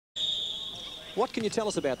What can you tell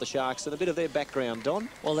us about the Sharks and a bit of their background, Don?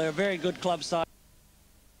 Well, they're a very good club side.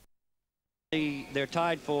 They're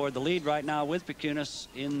tied for the lead right now with Perkunas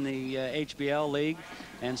in the HBL League.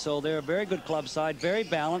 And so they're a very good club side, very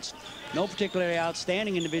balanced. No particularly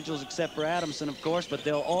outstanding individuals except for Adamson, of course, but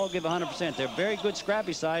they'll all give 100%. They're a very good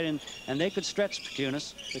scrappy side, and they could stretch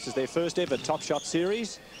Perkunas. This is their first ever Topshot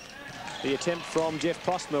series. The attempt from Jeff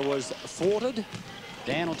Postma was thwarted.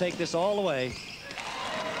 Dan will take this all the way.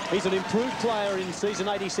 He's an improved player in season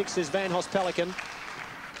 86 as Van Hos Pelican.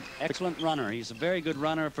 Excellent runner. He's a very good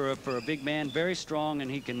runner for a big man, very strong,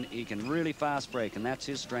 and he can really fast break, and that's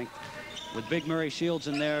his strength. With Big Murray Shields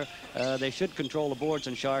in there, they should control the boards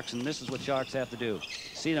on Sharks, and this is what Sharks have to do.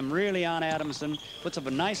 See them really on Adamson. Puts up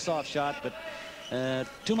a nice soft shot, but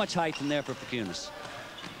too much height in there for Perkunas.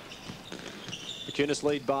 Perkunas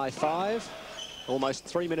lead by 5. Almost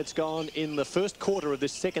 3 minutes gone in the first quarter of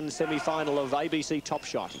this second semi-final of ABC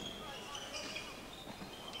Topshot.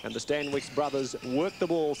 And the Stanwicks brothers work the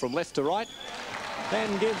ball from left to right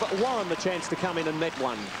and give Warren the chance to come in and net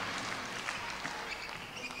one.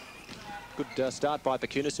 Good start by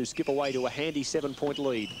Perkunas, who skip away to a handy 7-point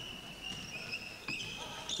lead.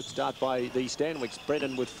 Good start by the Stanwicks.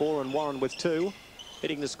 Brennan with 4 and Warren with 2,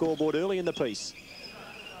 hitting the scoreboard early in the piece.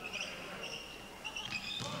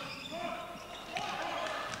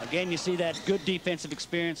 Again, you see that good defensive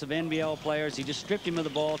experience of NBL players. He just stripped him of the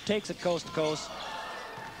ball, takes it coast to coast.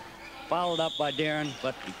 Followed up by Darren,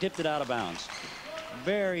 but he tipped it out of bounds.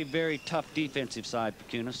 Very, very tough defensive side,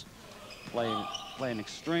 Perkunas. Play an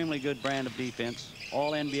extremely good brand of defense.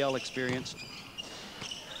 All NBL experienced.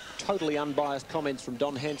 Totally unbiased comments from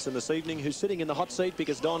Don Hanson this evening, who's sitting in the hot seat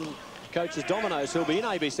because Don coaches Dominoes, who'll be in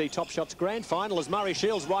ABC Topshot's grand final as Murray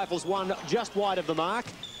Shields rifles one just wide of the mark.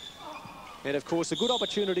 And, of course, a good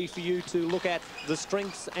opportunity for you to look at the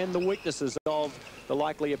strengths and the weaknesses of the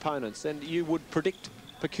likely opponents. And you would predict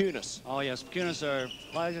Perkunas. Oh, yes. Perkunas are,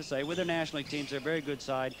 like I say, with their National League teams, they're a very good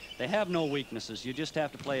side. They have no weaknesses. You just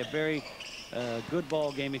have to play a very good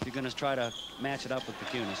ball game if you're going to try to match it up with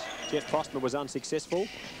Perkunas. Jeff Postma was unsuccessful.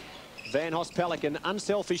 Van Hos Pelican,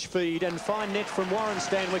 unselfish feed and fine net from Warren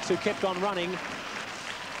Stanwicks, who kept on running.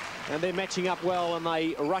 And they're matching up well, and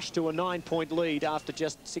they rush to a 9-point lead after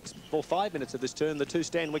just 6 or 5 minutes of this turn. The two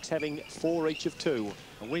Stanwicks having 4 each of 2.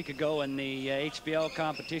 A week ago in the HBL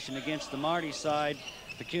competition against the Marty side,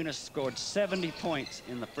 Perkunas scored 70 points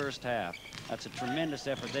in the first half. That's a tremendous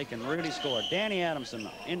effort. They can really score. Danny Adamson,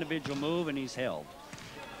 individual move, and he's held.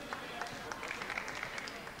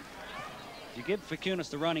 You give Perkunas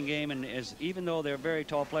the running game, and even though they're a very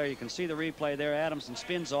tall player, you can see the replay there. Adamson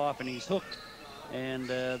spins off, and he's hooked. And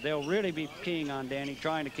they'll really be keying on Danny,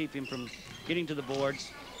 trying to keep him from getting to the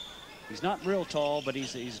boards. He's not real tall, but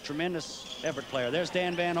he's a tremendous effort player. There's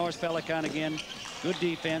Dan Van Hos Pelican again. Good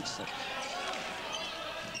defense.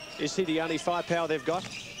 Is he the only firepower they've got?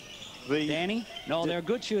 Danny? No, they're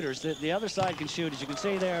good shooters. The other side can shoot. As you can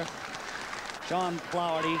see there, Sean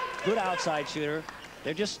Flaherty, good outside shooter.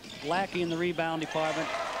 They're just lacking in the rebound department.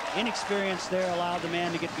 Inexperience there allowed the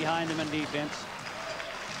man to get behind them in defense.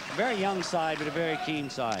 A very young side, but a very keen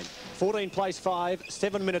side. 14 plays 5,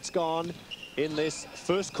 7 minutes gone in this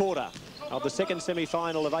first quarter of the second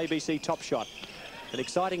semi-final of ABC Topshot. An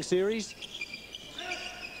exciting series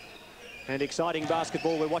and exciting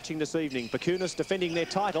basketball we're watching this evening. Perkunas defending their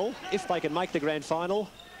title if they can make the grand final.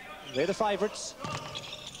 They're the favourites.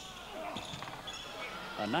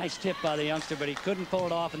 A nice tip by the youngster, but he couldn't pull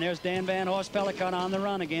it off. And there's Dan Van Hos Pelican on the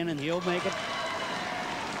run again, and he'll make it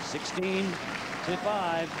 16-5.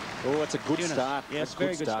 Oh, it's a good start. Yes,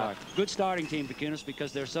 very good start. Good starting team, Perkunas,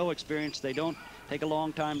 because they're so experienced. They don't take a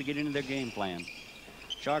long time to get into their game plan.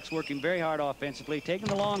 Sharks working very hard offensively, taking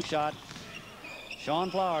the long shot.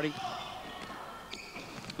 Sean Flaherty.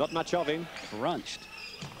 Not much of him. Crunched.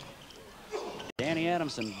 Danny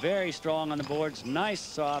Adamson, very strong on the boards. Nice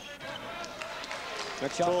soft.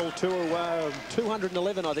 That's all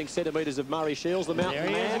 211, I think, centimetres of Murray Shields, the mountain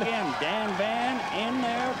man. There he is again. Dan Van in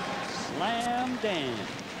there. Slam Dan.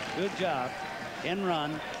 Good job. Can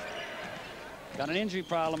run. Got an injury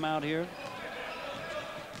problem out here.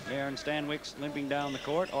 Aaron Stanwicks limping down the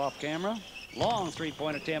court off camera. Long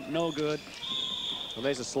three-point attempt, no good. Well,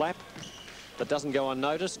 there's a slap that doesn't go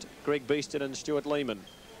unnoticed. Greg Beeston and Stuart Lehman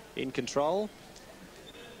in control.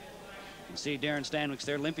 You can see Darren Stanwicks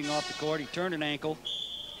there limping off the court. He turned an ankle.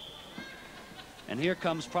 And here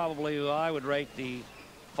comes probably who I would rate the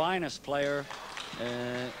finest player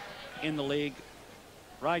in the league.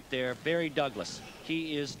 Right there, Barry Douglas.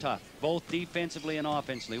 He is tough, both defensively and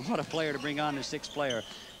offensively. What a player to bring on as sixth player.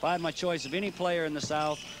 If I had my choice of any player in the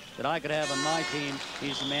South, that I could have on my team,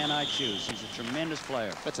 he's the man I'd choose. He's a tremendous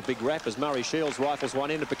player. That's a big wrap as Murray Shields rifles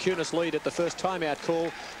one in. A Perkunas lead at the first timeout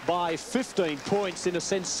call by 15 points in a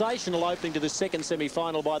sensational opening to the second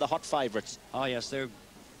semi-final by the hot favourites. Oh, yes, they're a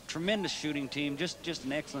tremendous shooting team, just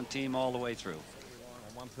an excellent team all the way through.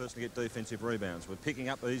 One person to get defensive rebounds. We're picking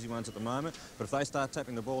up easy ones at the moment, but if they start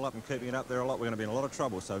tapping the ball up and keeping it up there a lot, we're going to be in a lot of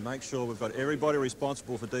trouble. So make sure we've got everybody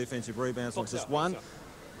responsible for defensive rebounds. Not just one.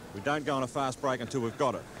 We don't go on a fast break until we've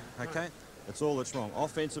got it. Okay? That's all that's wrong.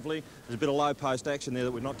 Offensively, there's a bit of low post action there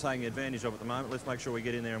that we're not taking advantage of at the moment. Let's make sure we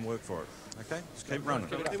get in there and work for it. Okay? Just keep running.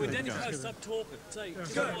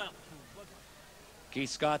 Keith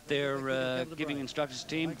Scott there giving instructions to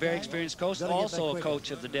the team. Very experienced coach, also a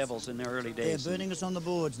coach of the Devils in their early days. They're burning us on the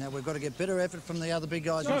boards now. We've got to get better effort from the other big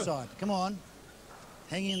guys inside. Come on.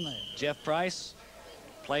 Hang in there. Jeff Price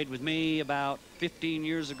played with me about 15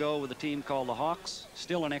 years ago with a team called the Hawks.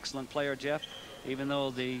 Still an excellent player, Jeff, even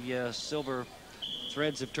though the silver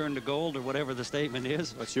threads have turned to gold or whatever the statement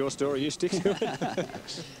is. That's your story. You stick to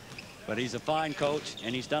it. But he's a fine coach,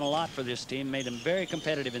 and he's done a lot for this team, made them very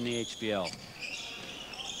competitive in the HPL.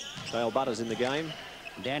 Dale Butters in the game.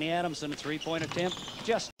 Danny Adamson, a three-point attempt,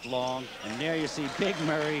 just long. And there you see Big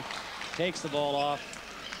Murray takes the ball off.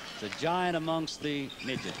 It's a giant amongst the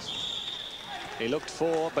midgets. He looked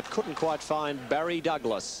for, but couldn't quite find Barry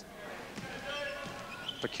Douglas.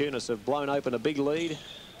 Perkunas have blown open a big lead.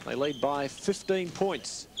 They lead by 15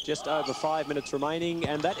 points, just over 5 minutes remaining.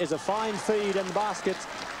 And that is a fine feed and basket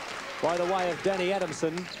by the way of Danny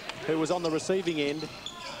Adamson, who was on the receiving end.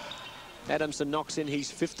 Adamson knocks in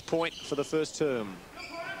his 5th point for the first term.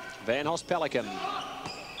 Van Hoss Pelican.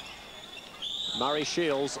 Murray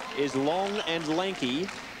Shields is long and lanky.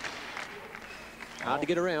 Hard to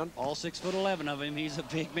get around. All 6'11" of him. He's a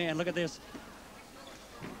big man. Look at this.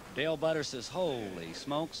 Dale Butter says, holy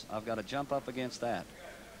smokes, I've got to jump up against that.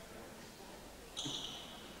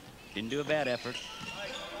 Didn't do a bad effort.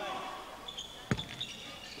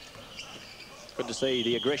 Good to see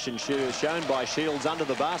the aggression shown by Shields under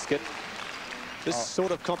the basket. This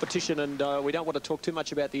sort of competition, and we don't want to talk too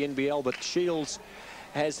much about the NBL, but Shields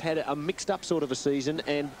has had a mixed-up sort of a season,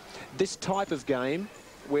 and this type of game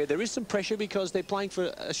where there is some pressure because they're playing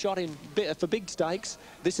for a shot in for big stakes,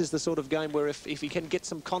 this is the sort of game where if he can get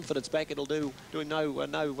some confidence back, it'll do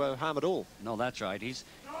no harm at all. No, that's right. He's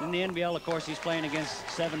in the NBL, of course, he's playing against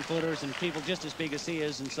 7-footers and people just as big as he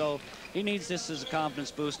is, and so he needs this as a confidence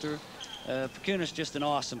booster. Perkunas just an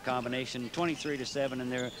awesome combination, 23-7,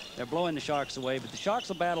 and they're blowing the Sharks away, but the Sharks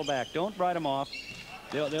will battle back. Don't write them off.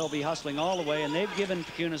 They'll be hustling all the way, and they've given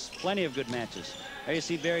Perkunas plenty of good matches. There you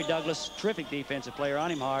see Barry Douglas, terrific defensive player,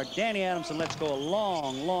 on him hard. Danny Adamson lets go a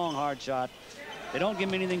long, long hard shot. They don't give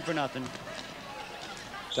him anything for nothing.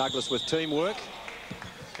 Douglas with teamwork,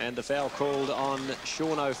 and the foul called on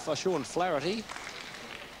Sean Flaherty.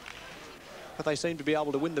 But they seem to be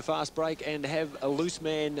able to win the fast break and have a loose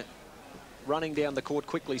man running down the court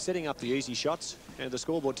quickly, setting up the easy shots. And the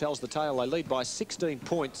scoreboard tells the tale. They lead by 16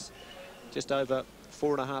 points, just over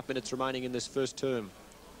 4.5 minutes remaining in this first term.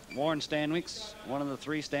 Warren Stanwicks, one of the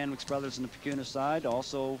 3 Stanwicks brothers in the Perkunas side,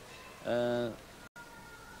 also an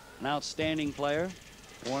outstanding player.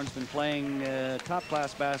 Warren's been playing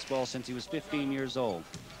top-class basketball since he was 15 years old.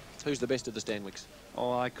 Who's the best of the Stanwicks?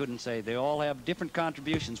 Oh, I couldn't say. They all have different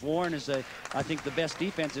contributions. Warren is, I think, the best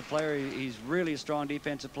defensive player. He's really a strong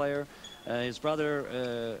defensive player. His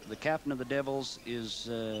brother, the captain of the Devils, is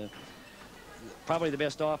probably the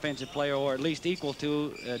best offensive player, or at least equal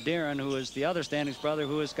to Darren, who is the other Stanwicks brother,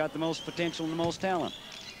 who has got the most potential and the most talent.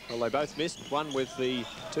 Well, they both missed. One with the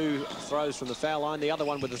 2 throws from the foul line, the other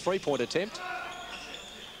one with a 3-point attempt.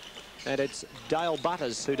 And it's Dale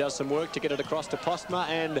Butters who does some work to get it across to Postma,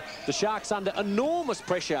 and the Sharks under enormous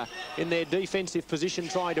pressure in their defensive position,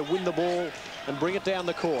 trying to win the ball and bring it down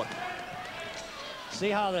the court. See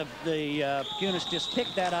how the Perkunas just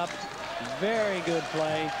picked that up. Very good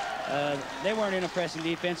play. They weren't in a pressing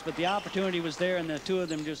defense, but the opportunity was there, and the 2 of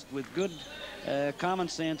them just with good common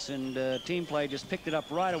sense and team play just picked it up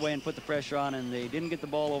right away and put the pressure on, and they didn't get the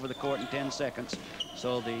ball over the court in 10 seconds.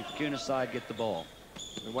 So the Perkunas side get the ball.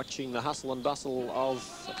 We're watching the hustle and bustle of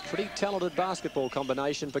a pretty talented basketball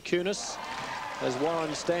combination. Perkunas, as Warren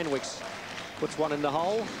Stanwicks puts one in the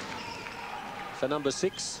hole for number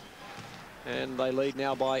 6. And they lead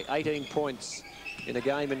now by 18 points in a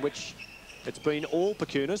game in which it's been all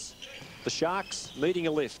Perkunas. The Sharks needing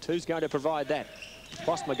a lift. Who's going to provide that?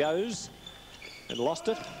 Postma goes and lost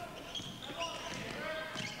it.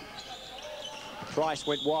 Price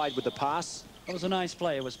went wide with the pass. It was a nice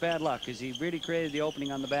play. It was bad luck because he really created the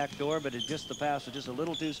opening on the back door, but the pass was just a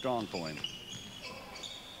little too strong for him.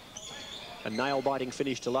 A nail-biting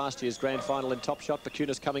finish to last year's grand final in Topshot.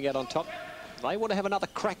 Perkunas coming out on top. They want to have another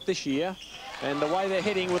crack this year. And the way they're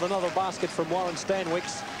heading with another basket from Warren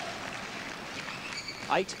Stanwicks.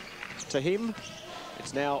 8 to him.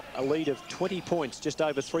 It's now a lead of 20 points, just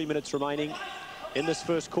over 3 minutes remaining in this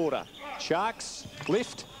first quarter. Sharks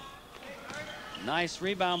lift. Nice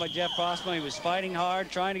rebound by Jeff Prosmo. He was fighting hard,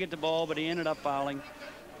 trying to get the ball, but he ended up fouling.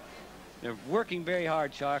 They're working very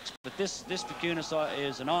hard, Sharks, but this Perkunas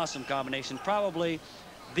is an awesome combination. Probably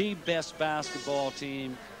the best basketball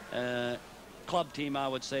team, club team, I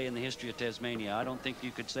would say, in the history of Tasmania. I don't think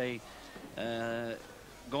you could say,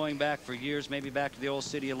 going back for years, maybe back to the old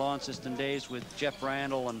City of Launceston days with Jeff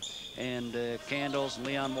Randall and Candles and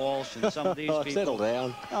Leon Walsh and some of these people. Settle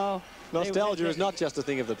down. Oh, nostalgia is not just a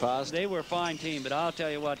thing of the past. They were a fine team, but I'll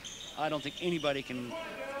tell you what, I don't think anybody can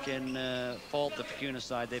fault the Perkunas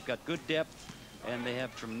side. They've got good depth, and they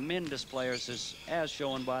have tremendous players, as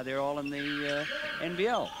shown by they're all in the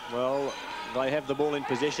NBL. Well, they have the ball in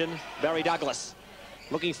possession. Barry Douglas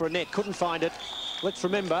looking for a net, couldn't find it. Let's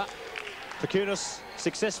remember, Perkunas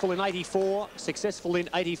successful in 84, successful in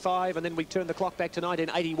 85, and then we turn the clock back to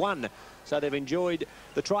 1981. So they've enjoyed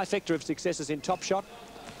the trifecta of successes in Topshot,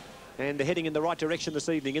 and they're heading in the right direction this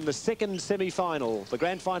evening in the second semi-final, the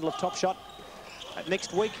grand final of Topshot.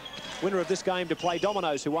 Next week, winner of this game to play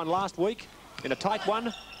Dominoes, who won last week in a tight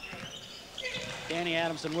one. Danny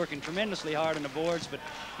Adamson working tremendously hard on the boards, but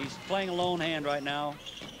he's playing a lone hand right now.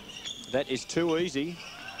 That is too easy.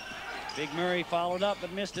 Big Murray followed up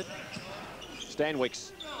but missed it.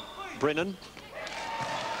 Stanwicks, Brennan.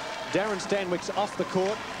 Darren Stanwicks off the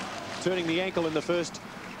court, turning the ankle in the first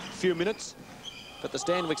few minutes. But the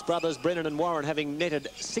Stanwicks brothers, Brennan and Warren, having netted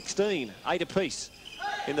 16, 8 apiece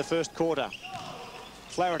in the first quarter.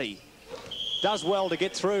 Flaherty does well to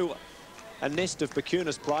get through a nest of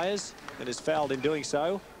Perkunas players and is fouled in doing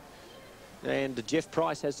so. And Jeff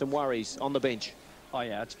Price has some worries on the bench. Oh,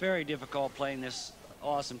 yeah, it's very difficult playing this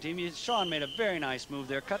awesome team. Sean made a very nice move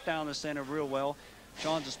there, cut down the center real well.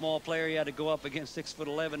 Sean's a small player. He had to go up against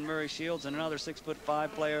 6'11" Murray Shields and another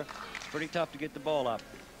 6'5" player. It's pretty tough to get the ball up.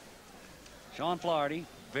 Sean Flaherty,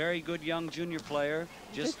 very good young junior player.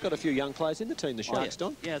 Just got a few young players in the team, the Sharks,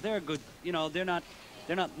 Don. Yeah, they're good. You know, they're not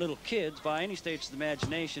little kids by any stretch of the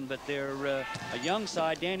imagination, but they're a young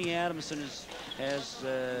side. Danny Adamson is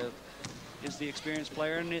the experienced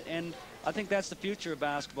player, and I think that's the future of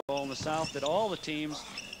basketball in the South, that all the teams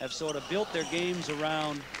have sort of built their games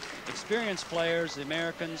around experienced players, the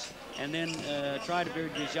Americans, and then try to bring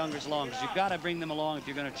these youngers along, because you've got to bring them along if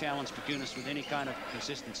you're going to challenge Perkunas with any kind of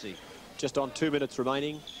consistency. Just on 2 minutes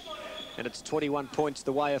remaining, and it's 21 points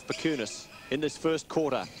the way of Perkunas in this first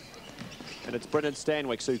quarter. And it's Brennan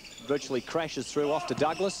Stanwicks who virtually crashes through off to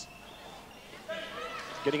Douglas.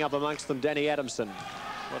 Getting up amongst them, Danny Adamson.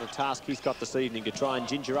 What a task he's got this evening to try and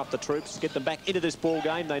ginger up the troops, get them back into this ball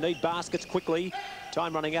game. They need baskets quickly.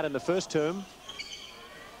 Time running out in the first term.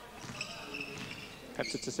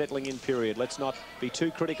 Perhaps it's a settling in period. Let's not be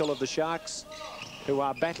too critical of the Sharks, who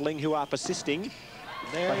are battling, who are persisting,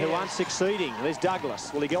 but who aren't succeeding. There's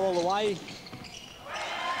Douglas. Will he go all the way?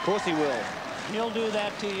 Of course he will. He'll do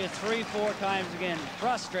that to you 3-4 times again.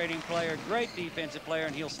 Frustrating player, great defensive player,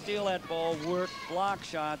 and he'll steal that ball, work, block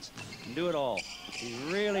shots, and do it all. He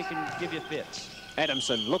really can give you fits.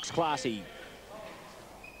 Adamson looks classy.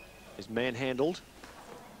 Is manhandled.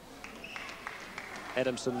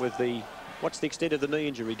 Adamson with the... What's the extent of the knee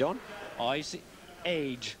injury, Don? Oh, you see,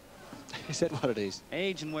 age. Is that what it is?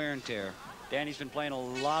 Age and wear and tear. Danny's been playing a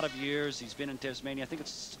lot of years. He's been in Tasmania. I think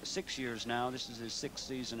it's 6 years now. This is his 6th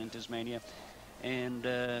season in Tasmania. And,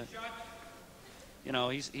 you know,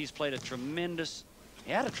 he's played a tremendous...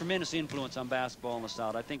 He had a tremendous influence on basketball in the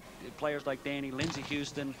South. I think players like Danny, Lindsey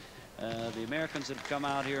Houston, the Americans that have come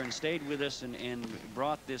out here and stayed with us and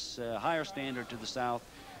brought this higher standard to the South.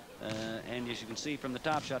 And as you can see from the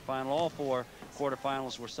Topshot final, all 4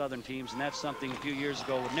 quarterfinals were Southern teams, and that's something a few years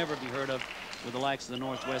ago would never be heard of with the likes of the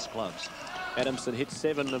Northwest clubs. Adamson hits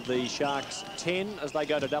 7 of the Sharks' 10 as they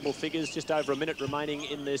go to double figures. Just over a minute remaining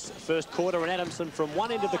in this first quarter, and Adamson from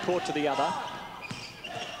one end of the court to the other,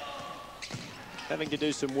 having to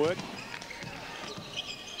do some work,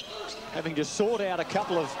 having to sort out a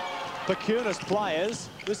couple of Perkunas players.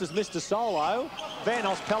 This is Mr. Solo. Van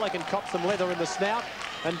Os Pelican cops some leather in the snout,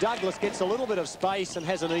 and Douglas gets a little bit of space and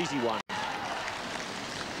has an easy one.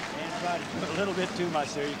 And try to do a little bit too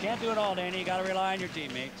much there. You can't do it all, Danny. You got to rely on your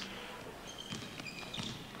teammates.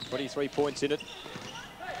 23 points in it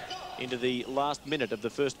into the last minute of the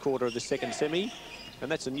first quarter of the second semi.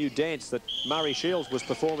 And that's a new dance that Murray Shields was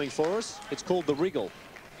performing for us. It's called the Wriggle.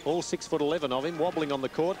 All 6'11" of him wobbling on the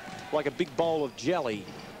court like a big bowl of jelly.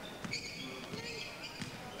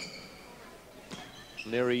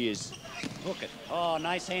 And there he is. Hook it. Oh,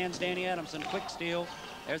 nice hands, Danny Adamson. Quick steal.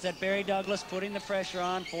 There's that Barry Douglas putting the pressure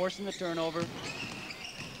on, forcing the turnover.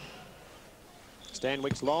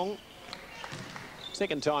 Stanwick's long.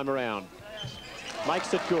 Second time around.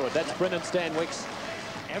 Makes it good. That's Brennan Stanwick's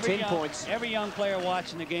 10 points. Every young player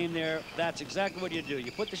watching the game there, that's exactly what you do.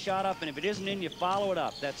 You put the shot up, and if it isn't in, you follow it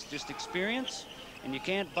up. That's just experience, and you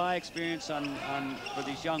can't buy experience for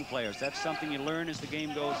these young players. That's something you learn as the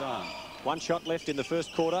game goes on. One shot left in the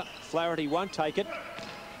first quarter. Flaherty won't take it.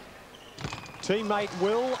 Teammate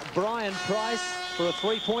will. Brian Price for a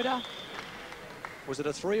three-pointer. Was it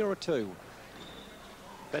a 3 or a 2?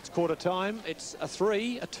 That's quarter time. It's a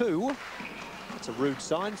 3, a 2. That's a rude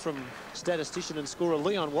sign from statistician and scorer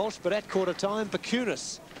Leon Walsh. But at quarter time,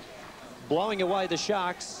 Perkunas blowing away the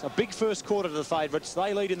Sharks. A big first quarter to the favourites.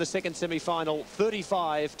 They lead in the second semi-final,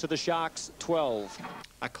 35 to the Sharks 12.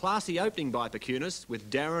 A classy opening by Perkunas,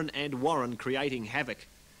 with Darren and Warren creating havoc.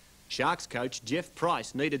 Sharks coach Jeff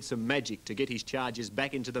Price needed some magic to get his Chargers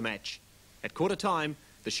back into the match. At quarter time,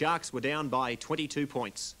 the Sharks were down by 22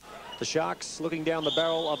 points. The Sharks looking down the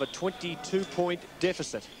barrel of a 22-point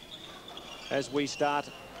deficit as we start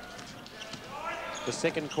the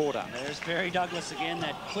second quarter. There's Barry Douglas again,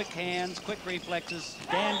 that quick hands, quick reflexes.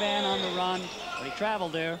 Dan Van on the run, but he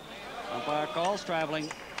traveled there. Umpire calls traveling.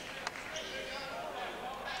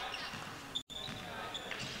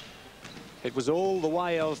 It was all the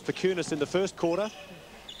way of Perkunas in the first quarter.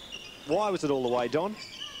 Why was it all the way, Don?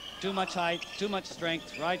 Too much height, too much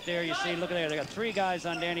strength. Right there, you see, look at there. They got 3 guys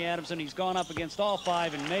on Danny Adamson. He's gone up against all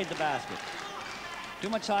 5 and made the basket. Too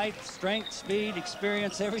much height, strength, speed,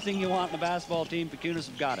 experience, everything you want in a basketball team. Perkunas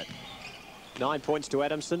have got it. 9 points to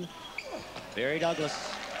Adamson. Barry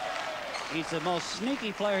Douglas. He's the most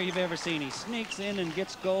sneaky player you've ever seen. He sneaks in and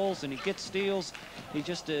gets goals, and he gets steals. He's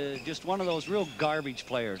just one of those real garbage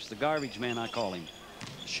players. The garbage man, I call him.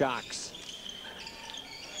 Sharks.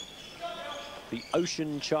 The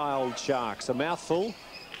Ocean Child Sharks. A mouthful.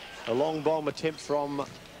 A long bomb attempt from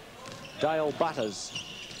Dale Butters.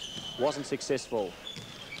 Wasn't successful.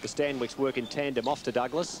 The Stanwicks work in tandem off to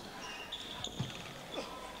Douglas.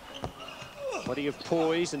 Plenty of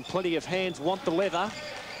poise and plenty of hands want the leather.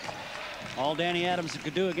 All Danny Adamson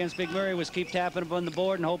could do against Big Murray was keep tapping up on the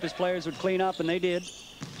board and hope his players would clean up, and they did.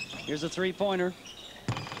 Here's a three-pointer.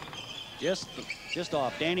 Just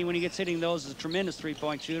off. Danny, when he gets hitting those, is a tremendous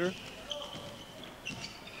three-point shooter.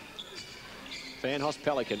 Van Hoss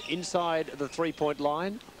Pelican inside the three-point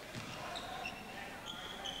line.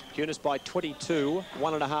 Perkunas by 22,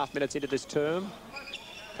 1.5 minutes into this term.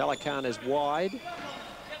 Pelican is wide.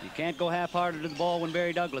 You can't go half-hearted to the ball when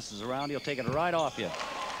Barry Douglas is around. He'll take it right off you.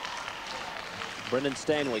 Brendan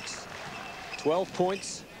Stanwicks, 12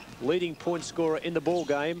 points, leading point scorer in the ball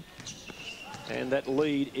game. And that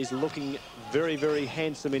lead is looking very, very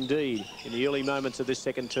handsome indeed in the early moments of this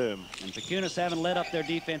second term. And Perkunas haven't let up their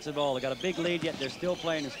defense at all. They got a big lead, yet they're still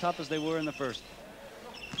playing as tough as they were in the first.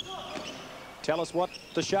 Tell us what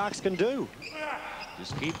the Sharks can do.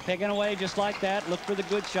 Just keep picking away just like that. Look for the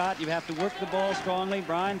good shot. You have to work the ball strongly.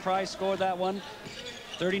 Brian Price scored that one,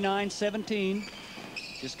 39-17.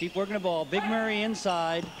 Just keep working the ball. Big Murray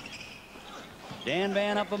inside. Dan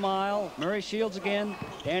Van up a mile. Murray Shields again.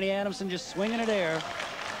 Danny Adamson just swinging it air.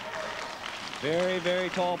 Very, very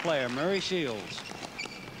tall player, Murray Shields.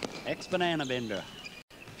 Ex-banana bender.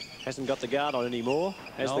 Hasn't got the guard on anymore.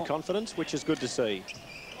 Has the confidence, which is good to see.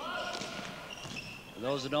 For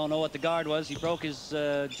those who don't know what the guard was, he broke his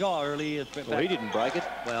jaw early. Well, he didn't break it.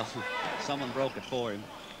 Well, someone broke it for him.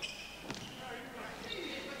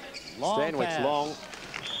 Stanwicks long.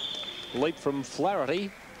 Leap from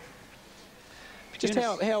Flaherty. Just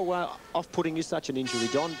how off-putting is such an injury,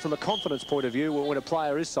 Don? From a confidence point of view, when a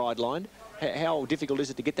player is sidelined, how difficult is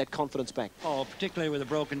it to get that confidence back? Oh, particularly with a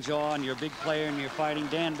broken jaw and you're a big player and you're fighting.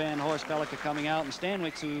 Dan Van Horst Pelican coming out, and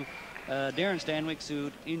Stanwicks, Darren Stanwicks,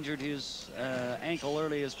 who injured his ankle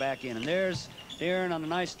early, is back in. And there's Darren on a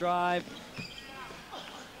nice drive.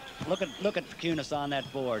 Look at Perkunas on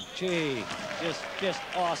that board. Gee, just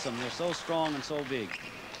awesome. They're so strong and so big.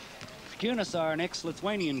 Perkunas are an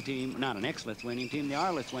ex-Lithuanian team, not an ex-Lithuanian team, they are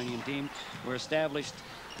a Lithuanian team. Were established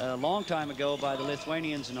a long time ago by the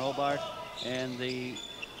Lithuanians in Hobart, and the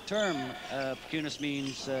term Perkunas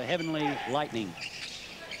means heavenly lightning.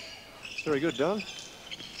 It's very good, Don.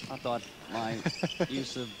 I thought my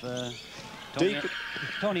use of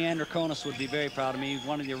Tony Androkonis would be very proud of me.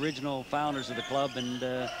 One of the original founders of the club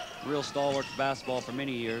and real stalwart for basketball for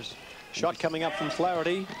many years. Shot coming up from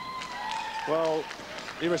Flaherty. Well,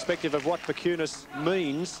 irrespective of what Perkunas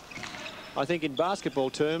means, I think in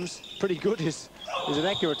basketball terms, pretty good is an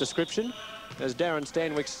accurate description, as Darren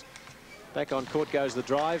Stanwicks Back on court goes the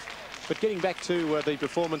drive. But getting back to the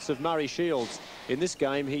performance of Murray Shields in this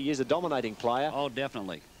game, he is a dominating player. Oh,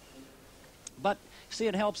 definitely. But see,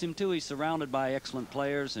 it helps him too. He's surrounded by excellent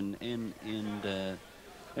players, and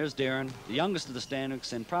there's Darren, the youngest of the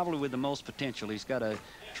Stanwicks, and probably with the most potential. He's got a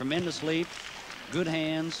tremendous leap, good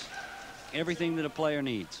hands, everything that a player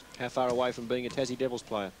needs. How far away from being a Tassie Devils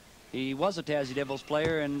player? He was a Tassie Devils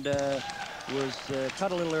player and was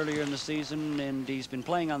cut a little earlier in the season, and he's been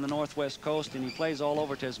playing on the northwest coast, and he plays all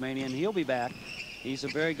over Tasmania, and he'll be back. He's a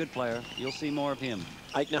very good player. You'll see more of him.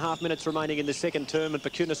 8.5 minutes remaining in the second term, and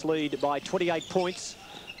Perkunas lead by 28 points.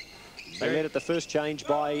 They led at the first change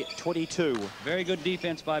by 22. Very good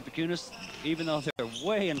defense by Perkunas. Even though they're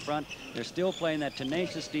way in front, they're still playing that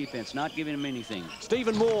tenacious defense, not giving them anything.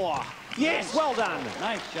 Stephen Moore. Yes, well done.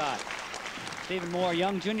 Nice shot. Stephen Moore,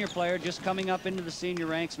 young junior player, just coming up into the senior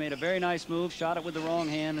ranks, made a very nice move, shot it with the wrong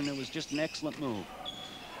hand, and it was just an excellent move.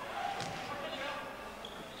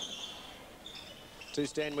 Two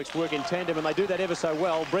Stanwicks work in tandem, and they do that ever so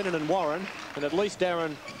well, Brennan and Warren. And at least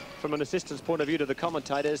Darren, from an assistant's point of view to the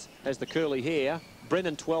commentators, has the curly hair.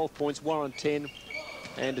 Brennan 12 points, Warren 10,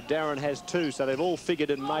 and Darren has 2. So they've all figured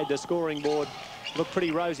and made the scoring board look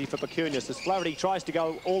pretty rosy for Perkunas. As Flaherty tries to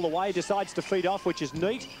go all the way, decides to feed off, which is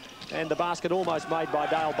neat. And the basket almost made by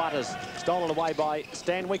Dale Butters. Stolen away by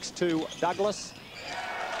Stanwicks to Douglas.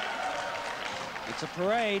 It's a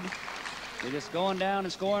parade. They're just going down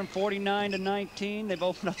and scoring 49-19. They've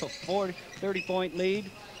opened up a 30-point lead,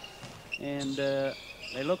 and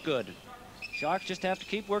they look good. Sharks just have to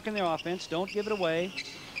keep working their offense. Don't give it away.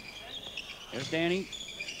 There's Danny.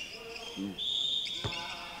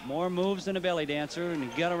 More moves than a belly dancer, and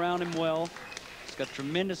he got around him well. He's got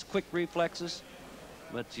tremendous quick reflexes,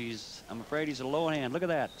 but I'm afraid he's a low hand. Look at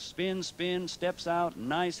that. Spin, spin, steps out,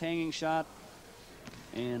 nice hanging shot,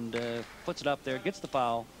 and puts it up there, gets the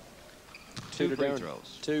foul. Two free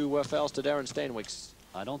throws. Two fouls to Darren Stanwicks.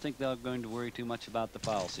 I don't think they're going to worry too much about the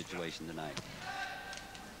foul situation tonight.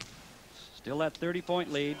 Still that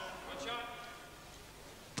 30-point lead.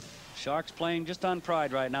 Sharks playing just on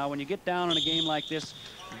pride right now. When you get down in a game like this,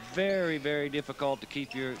 very, very difficult to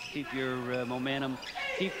keep your momentum.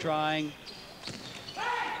 Keep trying.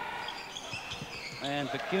 And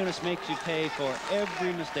Perkunas makes you pay for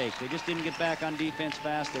every mistake. They just didn't get back on defense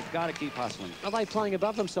fast. They've got to keep hustling. Are they playing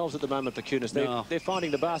above themselves at the moment, Perkunas? No. They're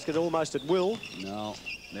finding the basket almost at will. No,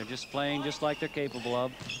 they're just playing just like they're capable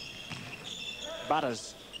of.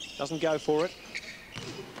 Butters doesn't go for it.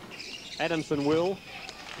 Adamson will.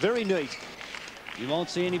 Very neat. You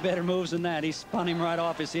won't see any better moves than that. He spun him right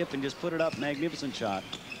off his hip and just put it up. Magnificent shot.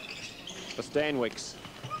 For Stanwicks.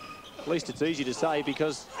 At least it's easy to say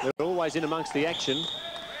because they're always in amongst the action.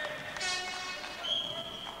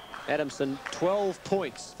 Adamson, 12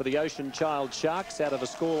 points for the Ocean Child Sharks out of a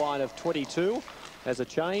scoreline of 22 as a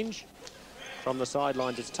change. From the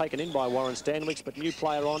sidelines, it's taken in by Warren Stanwicks, but new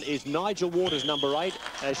player on is Nigel Waters, number 8,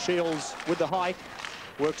 as Shields, with the height,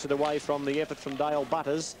 works it away from the effort from Dale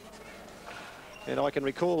Butters. And I can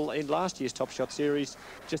recall in last year's Top Shot series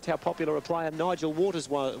just how popular a player Nigel Waters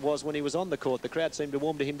was when he was on the court. The crowd seemed to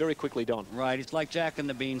warm to him very quickly, Don. Right, he's like Jack and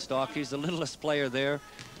the Beanstalk. He's the littlest player there,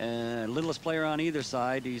 littlest player on either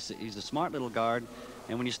side. He's a smart little guard,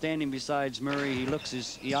 and when you stand him beside Murray,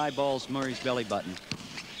 he eyeballs Murray's belly button.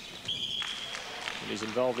 And he's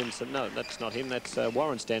involved in some, no, that's not him, that's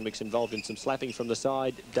Warren Stanwicks involved in some slapping from the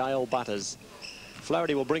side. Dale Butters.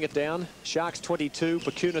 Flaherty will bring it down. Sharks 22,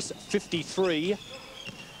 Perkunas 53.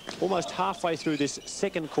 Almost halfway through this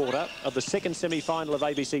second quarter of the second semi-final of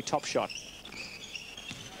ABC Top Shot.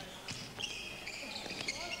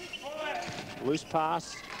 Loose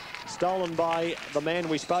pass, stolen by the man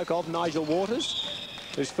we spoke of, Nigel Waters,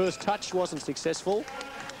 whose first touch wasn't successful.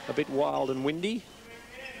 A bit wild and windy.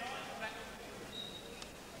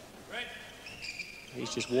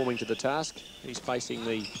 He's just warming to the task. He's facing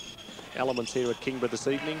the elements here at Kingborough this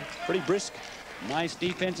evening. Pretty brisk. Nice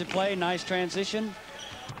defensive play, nice transition,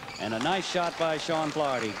 and a nice shot by Sean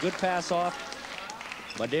Flaherty. Good pass off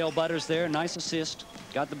by Dale Butters there. Nice assist.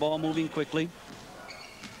 Got the ball moving quickly.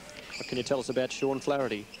 What can you tell us about Sean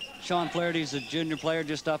Flaherty? Sean Flaherty's a junior player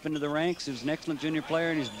just up into the ranks. He was an excellent junior player,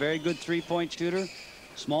 and he's a very good three-point shooter.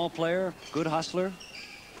 Small player, good hustler.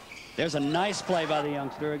 There's a nice play by the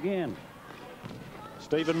youngster again.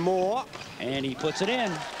 Stephen Moore. And he puts it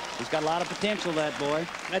in. He's got a lot of potential, that boy.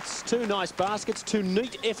 That's two nice baskets, two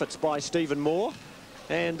neat efforts by Stephen Moore.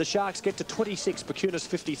 And the Sharks get to 26, Perkunas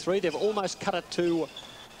 53. They've almost cut it to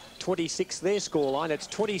 26, their scoreline. It's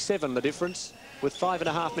 27, the difference, with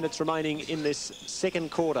 5.5 minutes remaining in this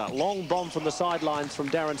second quarter. Long bomb from the sidelines from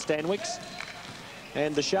Darren Stanwicks.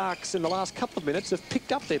 And the Sharks in the last couple of minutes have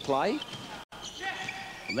picked up their play.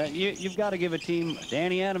 You've got to give a team,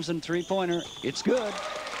 Danny Adamson, three-pointer, it's good.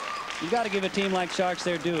 You've got to give a team like Sharks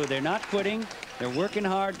their due. They're not quitting. They're working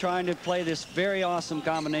hard trying to play this very awesome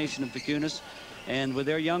combination of Perkunas. And with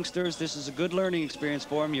their youngsters, this is a good learning experience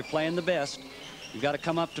for them. You're playing the best. You've got to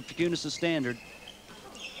come up to Perkunas' standard.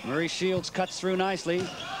 Murray Shields cuts through nicely.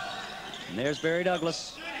 And there's Barry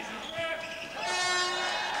Douglas.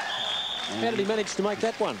 How did he manage to make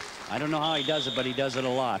that one? I don't know how he does it, but he does it a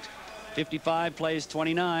lot. 55 plays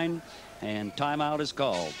 29, and timeout is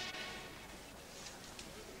called.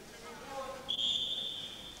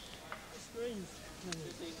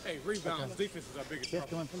 Hey, rebounds, defense is our biggest problem.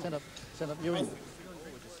 Come on, stand up. You're in.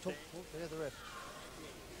 Talk to the ref.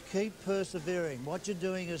 Keep persevering. What you're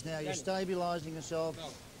doing is now you're stabilising yourself,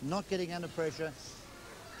 not getting under pressure.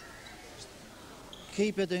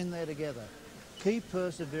 Keep it in there together. Keep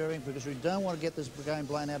persevering because we don't want to get this game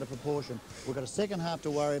blown out of proportion. We've got a second half to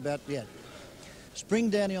worry about yet. Spring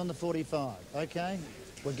Danny on the 45, okay?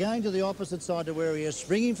 We're going to the opposite side to where he is.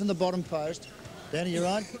 Spring him from the bottom post. Danny, you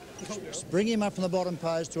right? Spring him up from the bottom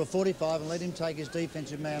post to a 45 and let him take his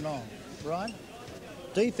defensive man on, right?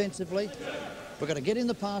 Defensively, we've got to get in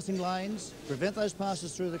the passing lanes, prevent those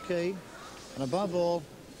passes through the key, and above all,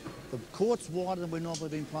 the court's wider than we've normally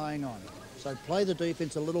been playing on. So play the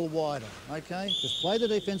defense a little wider, okay? Just play the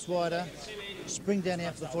defense wider, spring Danny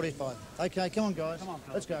out for the 45. Okay, come on, guys.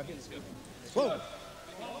 Let's go. Whoa.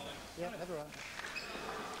 Yeah, have a right.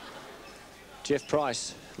 Jeff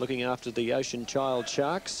Price looking after the Ocean Child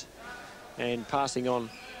Sharks and passing on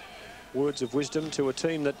words of wisdom to a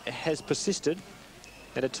team that has persisted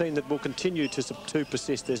and a team that will continue to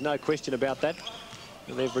persist. There's no question about that.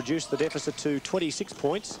 They've reduced the deficit to 26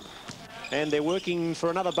 points. And they're working for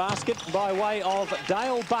another basket by way of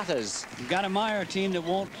Dale Butters. You've got to admire a team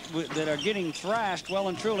that are getting thrashed well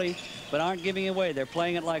and truly, but aren't giving away. They're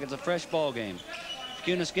playing it like it's a fresh ball game.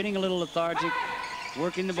 Perkunas getting a little lethargic,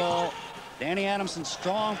 working the ball. Danny Adamson,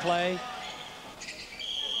 strong play.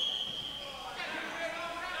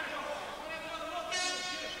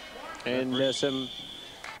 And some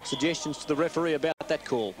suggestions to the referee about that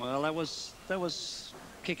call. Well, that was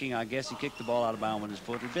kicking, I guess. He kicked the ball out of bounds with his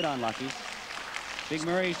foot. A bit unlucky. Big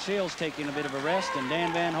Murray Shields taking a bit of a rest, and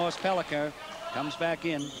Dan Van Horst Pelliker comes back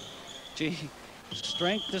in. Gee,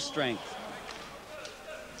 strength to strength.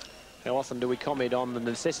 How often do we comment on the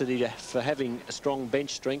necessity for having a strong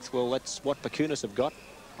bench strength? Well, that's what Perkunas have got.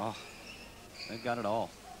 Oh, they've got it all.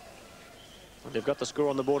 They've got the score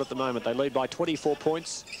on the board at the moment. They lead by 24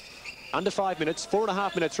 points. Under 5 minutes,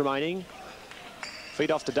 4.5 minutes remaining.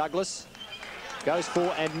 Feed off to Douglas. Goes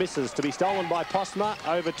for and misses. To be stolen by Postma.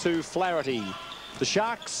 Over to Flaherty. The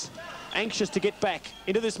Sharks anxious to get back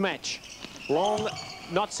into this match. Long,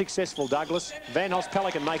 not successful, Douglas. Van Horst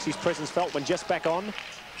Pelican makes his presence felt when just back on.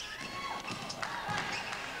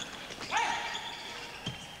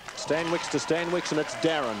 Stanwicks to Stanwicks, and it's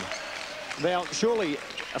Darren. Now, surely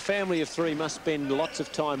a family of three must spend lots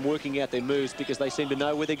of time working out their moves because they seem to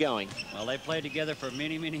know where they're going. Well, they've played together for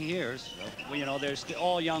many, many years. Well, you know, they're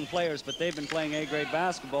all young players, but they've been playing A-grade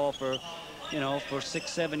basketball for, you know, for 6,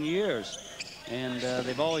 7 years. And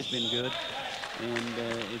they've always been good.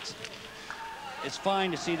 And it's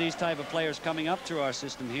fine to see these type of players coming up through our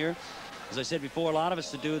system here. As I said before, a lot of us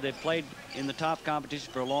they've played in the top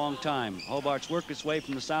competition for a long time. Hobart's worked its way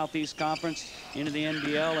from the Southeast Conference into the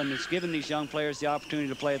NBL, and it's given these young players the opportunity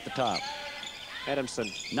to play at the top. Adamson.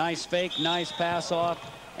 Nice fake, nice pass off,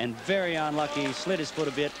 and very unlucky. Slid his foot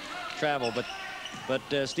a bit, travel.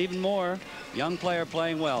 But Stephen Moore, young player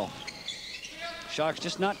playing well. Sharks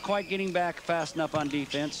just not quite getting back fast enough on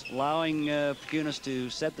defense, allowing Perkunas to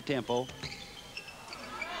set the tempo.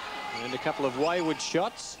 And a couple of wayward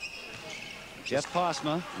shots. Jeff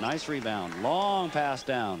Postma, nice rebound. Long pass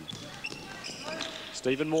down.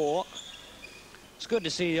 Stephen Moore. It's good to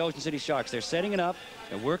see the Ocean City Sharks. They're setting it up.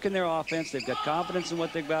 They're working their offense. They've got confidence in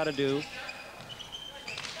what they've got to do.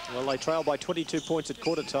 Well, they trail by 22 points at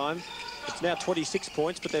quarter time. It's now 26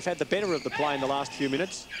 points, but they've had the better of the play in the last few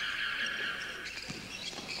minutes.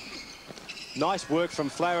 Nice work from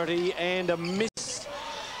Flaherty and a miss.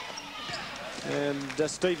 And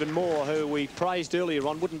Stephen Moore, who we praised earlier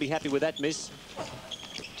on, wouldn't be happy with that miss.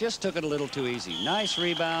 Just took it a little too easy. Nice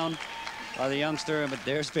rebound by the youngster, but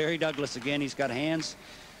there's Barry Douglas again. He's got hands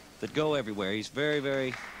that go everywhere. He's very,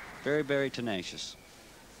 very, very, very tenacious.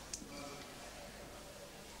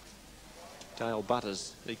 Dale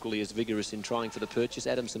Butters equally as vigorous in trying for the purchase.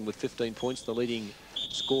 Adamson with 15 points, the leading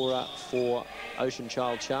scorer for Ocean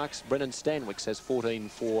Child Sharks. Brennan Stanwicks has 14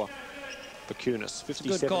 for Perkunas.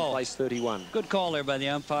 57 plays 31. Good call there by the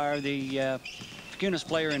umpire. The Perkunas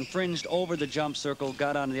player infringed over the jump circle,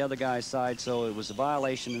 got on the other guy's side, so it was a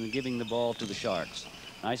violation in giving the ball to the Sharks.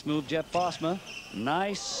 Nice move, Jeff Bosma.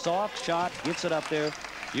 Nice soft shot, gets it up there.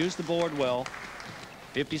 Used the board well.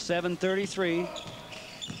 57-33.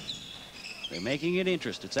 They're making it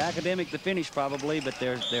interest. It's academic the finish probably, but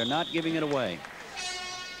they're not giving it away.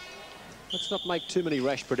 Let's not make too many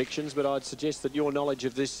rash predictions, but I'd suggest that your knowledge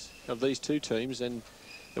of these two teams and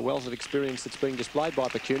the wealth of experience that's being displayed by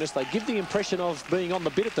Perkunas, they give the impression of being on the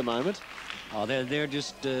bit at the moment. Oh, they're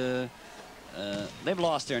just they've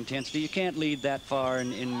lost their intensity. You can't lead that far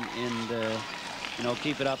and you know,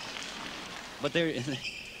 keep it up. But they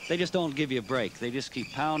just don't give you a break. They just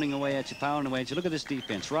keep pounding away at you, pounding away at you. Look at this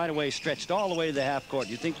defense, right away stretched all the way to the half court.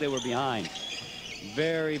 You'd think they were behind.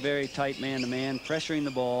 Very, very tight man-to-man, pressuring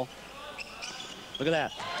the ball. Look at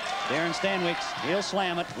that. Darren Stanwicks, he'll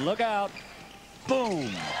slam it. Look out. Boom.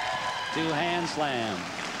 Two-hand slam.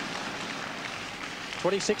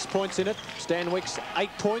 26 points in it. Stanwicks, 8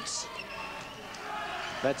 points.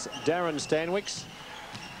 That's Darren Stanwicks.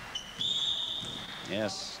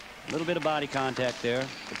 Yes, a little bit of body contact there.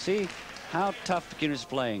 But see how tough Perkunas is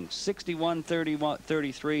playing.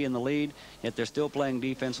 61-33 in the lead, yet they're still playing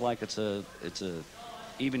defense like it's a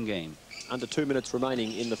even game. Under 2 minutes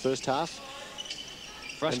remaining in the first half.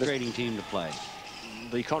 Frustrating team to play.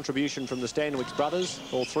 The contribution from the Stanwicks brothers,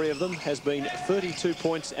 all three of them, has been 32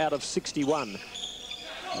 points out of 61.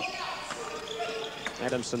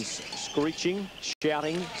 Adamson's screeching,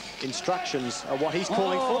 shouting instructions are what he's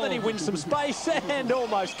calling for. Then he wins some space and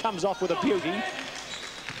almost comes off with a beauty.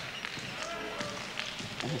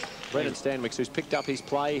 Brendan Stanwicks, who's picked up his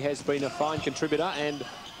play, has been a fine contributor and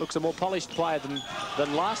looks a more polished player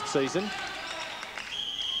than last season.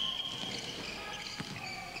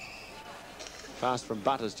 Pass from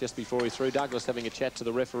Butters just before he threw. Douglas having a chat to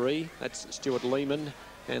the referee. That's Stuart Lehman,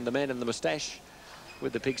 and the man in the moustache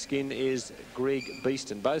with the pigskin is Greg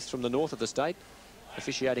Beeston, both from the north of the state,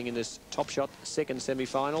 officiating in this Topshot second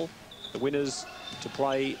semi-final. The winners to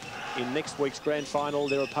play in next week's grand final,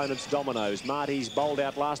 their opponents Dominoes. Marty's bowled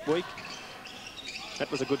out last week. That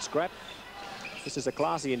was a good scrap. This is a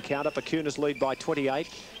classy encounter. Perkunas lead by 28.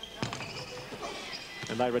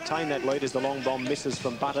 And they retain that lead as the long bomb misses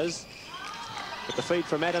from Butters. But the feed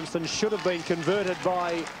from Adamson should have been converted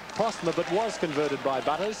by Postma, but was converted by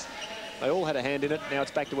Butters. They all had a hand in it. Now it's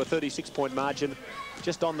back to a 36-point margin,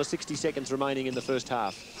 just on the 60 seconds remaining in the first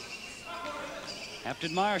half. Have to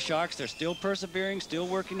admire Sharks. They're still persevering, still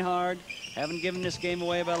working hard. Haven't given this game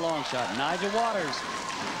away by a long shot. Nigel Waters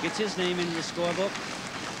gets his name into the scorebook.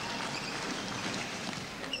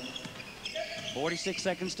 46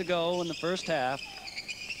 seconds to go in the first half.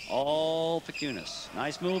 All Perkunas.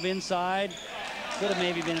 Nice move inside. Could have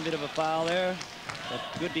maybe been a bit of a foul there, but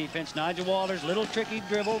good defense. Nigel Waters, little tricky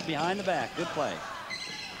dribble behind the back. Good play.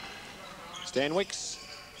 Stanwicks.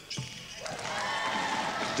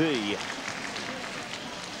 D.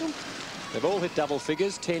 They've all hit double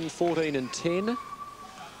figures, 10, 14 and 10.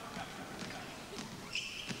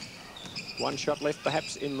 One shot left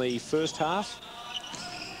perhaps in the first half.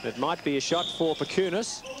 It might be a shot for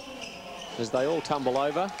Perkunas as they all tumble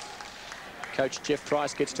over. Coach Jeff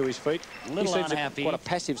Price gets to his feet. A little he seems unhappy. Quite a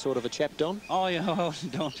passive sort of a chap, Don. Oh, you know,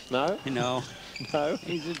 don't. No? No. No?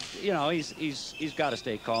 He's got to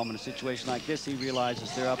stay calm in a situation like this. He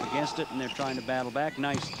realizes they're up against it and they're trying to battle back.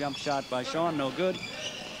 Nice jump shot by Sean, no good.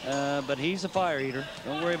 But he's a fire eater.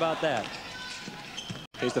 Don't worry about that.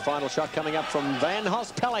 Here's the final shot coming up from Van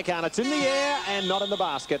Hos Pelican. It's in the air and not in the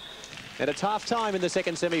basket. And it's half-time in the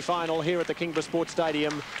second semi-final here at the Kingborough Sports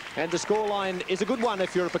Stadium. And the scoreline is a good one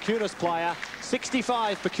if you're a Perkunas player.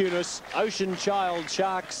 65 Perkunas, Ocean Child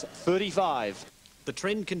Sharks 35. The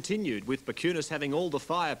trend continued with Perkunas having all the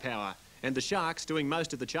firepower and the Sharks doing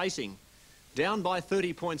most of the chasing. Down by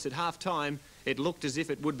 30 points at half-time, it looked as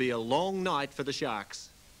if it would be a long night for the Sharks.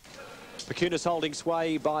 Perkunas holding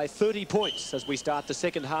sway by 30 points as we start the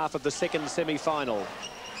second half of the second semi-final.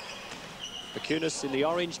 Perkunas in the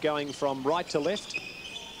orange going from right to left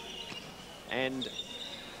and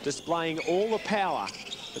displaying all the power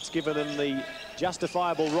that's given them the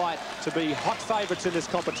justifiable right to be hot favourites in this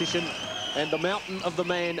competition, and the mountain of the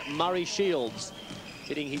man Murray Shields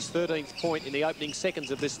hitting his 13th point in the opening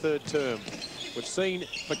seconds of this third term. We've seen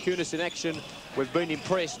Perkunas in action. We've been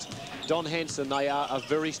impressed. Don Hanson, they are a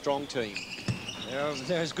very strong team.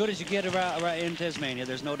 They're as good as you get around in Tasmania.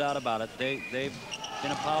 There's no doubt about it. They've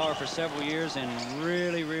been a power for several years and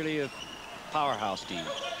really a powerhouse team.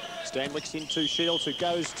 Stanwicks into Shields, who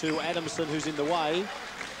goes to Adamson, who's in the way.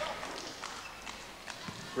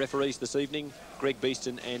 Referees this evening, Greg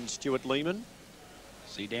Beeston and Stuart Lehman.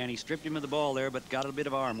 See, Danny stripped him of the ball there, but got a bit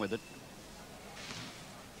of arm with it.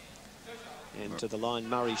 And to the line,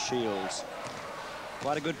 Murray Shields.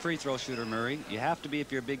 Quite a good free throw shooter, Murray. You have to be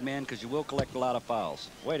if you're a big man because you will collect a lot of fouls.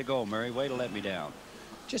 Way to go, Murray. Way to let me down.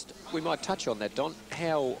 Just, we might touch on that, Don.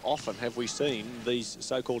 How often have we seen these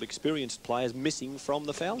so-called experienced players missing from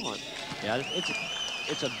the foul line? Yeah,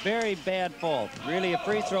 it's a very bad fault. Really, a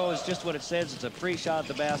free throw is just what it says. It's a free shot at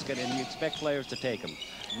the basket, and you expect players to take them.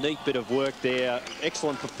 Neat bit of work there.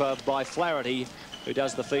 Excellent by Flaherty, who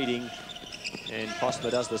does the feeding, and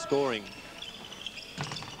Postma does the scoring.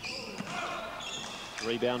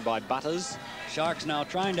 Rebound by Butters. Sharks now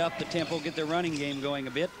trying to up the tempo, get their running game going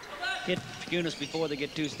a bit. Hit Perkunas before they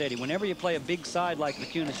get too steady. Whenever you play a big side like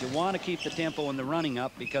Perkunas, you want to keep the tempo and the running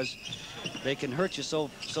up because they can hurt you so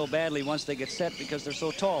badly once they get set because they're so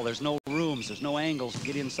tall. There's no rooms, there's no angles to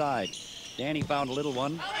get inside. Danny found a little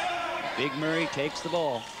one. Big Murray takes the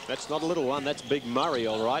ball. That's not a little one, that's Big Murray,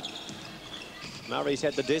 all right. Murray's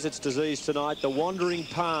had the desert's disease tonight. The wandering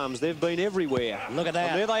palms, they've been everywhere. Look at that.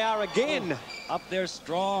 And there they are again. Oh, up there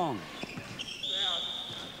strong.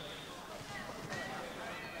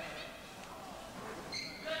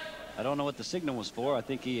 I don't know what the signal was for. I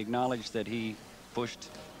think he acknowledged that he pushed.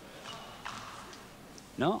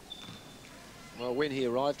 No. Well, when he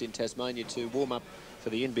arrived in Tasmania to warm up for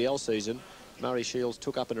the NBL season, Murray Shields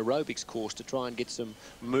took up an aerobics course to try and get some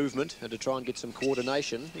movement and to try and get some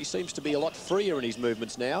coordination. He seems to be a lot freer in his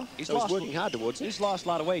movements now. He's working hard towards it. He's lost a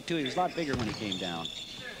lot of weight, too. He was a lot bigger when he came down.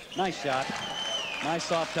 Nice shot. Nice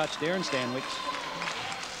soft touch there in Stanwicks.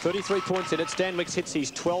 33 points in it. Stanwicks hits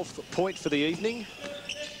his 12th point for the evening.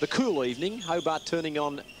 The cool evening. Hobart turning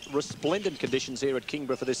on resplendent conditions here at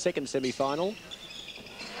Kingborough for this second semi-final.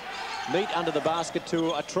 Meat under the basket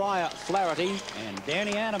to a try, Flaherty. And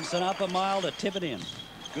Danny Adamson up a mile to tip it in.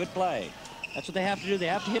 Good play. That's what they have to do. They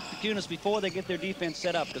have to hit Perkunas before they get their defense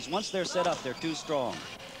set up, because once they're set up, they're too strong.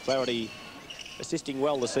 Flaherty assisting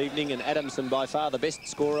well this evening, and Adamson, by far the best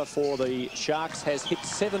scorer for the Sharks, has hit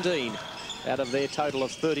 17 out of their total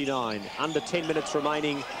of 39. Under 10 minutes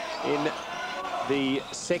remaining in the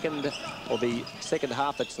second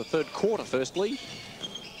half. That's the third quarter, firstly.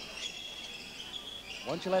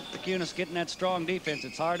 Once you let Perkunas get in that strong defense,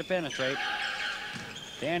 it's hard to penetrate.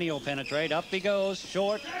 Danny will penetrate. Up he goes.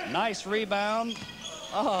 Short. Nice rebound.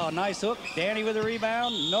 Oh, nice hook. Danny with a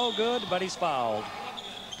rebound. No good, but he's fouled.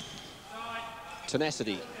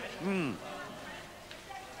 Tenacity.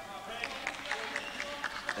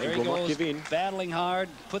 There he goes, battling hard.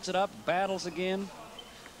 Puts it up, battles again.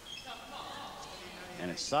 And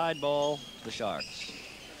it's side ball, the Sharks.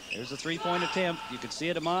 There's a three-point attempt. You can see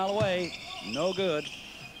it a mile away. No good.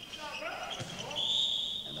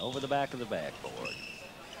 And over the back of the backboard.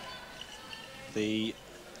 The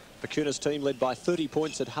Perkunas team led by 30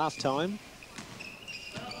 points at halftime.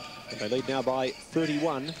 And they lead now by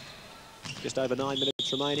 31. Just over 9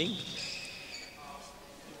 minutes remaining.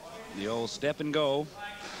 The old step and go.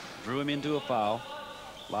 Drew him into a foul.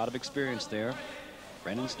 A lot of experience there.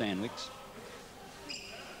 Brendan Stanwicks.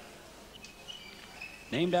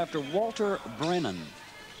 Named after Walter Brennan.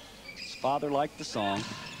 His father liked the song,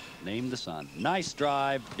 named the son. Nice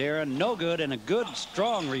drive, Darren, no good, and a good,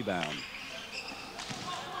 strong rebound.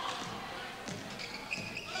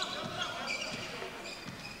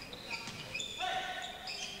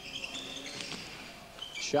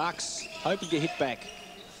 Sharks hoping to hit back.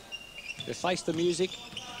 They've faced the music.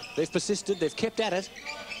 They've persisted. They've kept at it.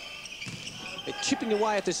 They're chipping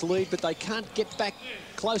away at this lead, but they can't get back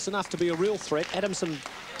close enough to be a real threat. Adamson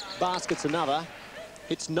baskets another.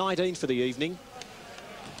 It's 19 for the evening.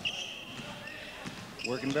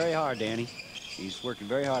 Working very hard, Danny. He's working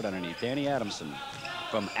very hard underneath. Danny Adamson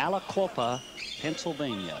from Aliquippa,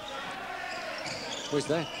 Pennsylvania. Where's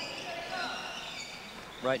that?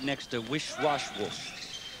 Right next to Wish Wash Whoosh.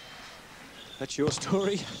 That's your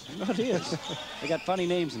story? No, it is. They got funny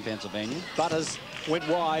names in Pennsylvania. Butters went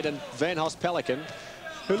wide, and Van Hoss Pelican,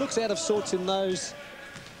 who looks out of sorts in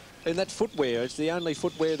that footwear. It's the only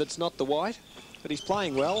footwear that's not the white, but he's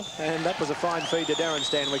playing well, and that was a fine feed to Darren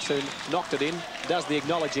Stanwicks, who knocked it in. Does the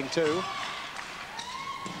acknowledging too.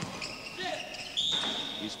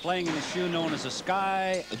 He's playing in a shoe known as a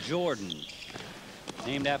Sky Jordan,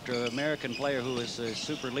 named after an American player who is a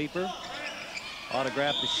super leaper.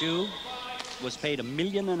 Autographed the shoe. Was paid $1.5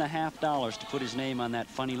 million to put his name on that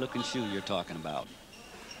funny looking shoe you're talking about.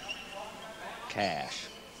 Cash.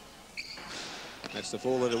 That's the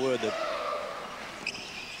four-letter word that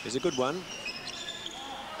is a good one.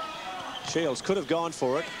 Shields could have gone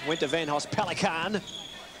for it. Went to Van Hoss Pelican.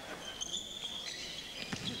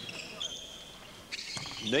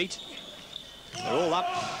 Neat. They're all up.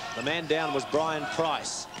 The man down was Brian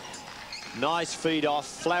Price. Nice feed off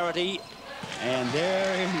Flaherty. And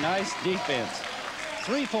there is nice defense.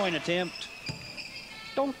 3-point attempt.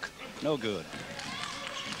 Dunk. No good.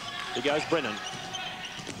 Here goes Brennan.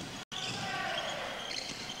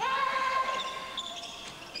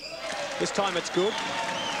 This time it's good.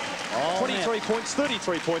 23 points,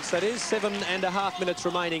 33 points that is. 7.5 minutes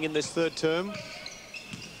remaining in this third term.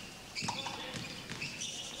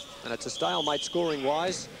 And it's a stalemate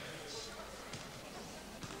scoring-wise.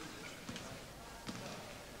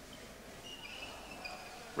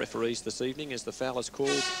 Referees this evening as the foul is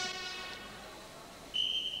called.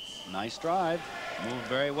 Nice drive. Moved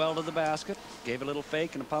very well to the basket. Gave a little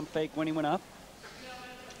fake and a pump fake when he went up.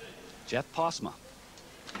 Jeff Posma.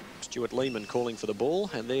 Stuart Lehman calling for the ball,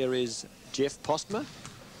 and there is Jeff Postma,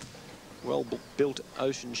 well-built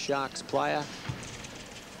Ocean Sharks player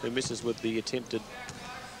who misses with the attempted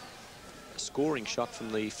scoring shot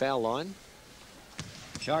from the foul line.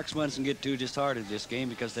 Sharks mustn't get too disheartened this game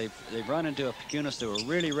because they've run into a Perkunas that were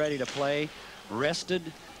really ready to play,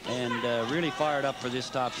 rested, and really fired up for this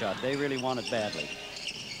top shot. They really want it badly.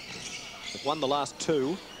 They've won the last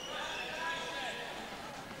two.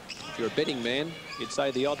 If you're a betting man, you'd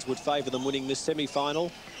say the odds would favour them winning this semi-final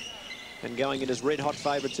and going in as red-hot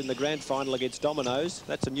favourites in the grand final against Dominoes.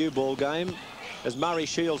 That's a new ball game as Murray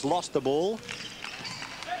Shields lost the ball.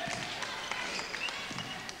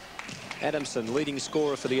 Adamson, leading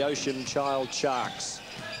scorer for the Ocean Child Sharks,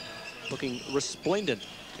 looking resplendent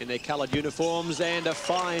in their coloured uniforms, and a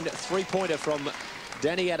fine three-pointer from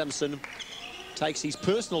Danny Adamson takes his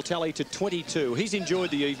personal tally to 22. He's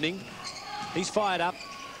enjoyed the evening. He's fired up.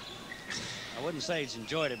 I wouldn't say he's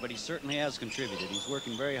enjoyed it, but he certainly has contributed. He's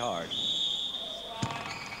working very hard.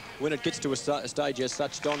 When it gets to a stage as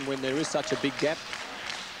such, Don, when there is such a big gap,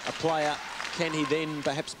 a player, can he then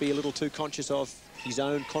perhaps be a little too conscious of his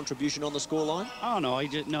own contribution on the scoreline? Oh, no,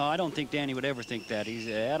 no, I don't think Danny would ever think that.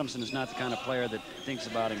 Adamson is not the kind of player that thinks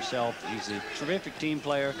about himself. He's a terrific team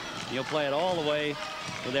player. He'll play it all the way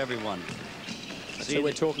with everyone. That's who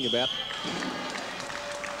we're talking about.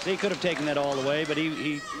 See, he could have taken that all the way, but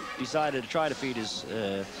he decided to try to feed his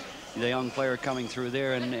the young player coming through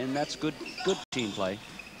there, and that's good team play.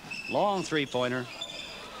 Long three-pointer.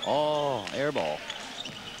 Oh, air ball.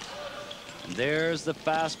 And there's the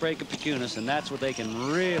fast break of Perkunas, and that's what they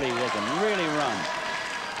can really run.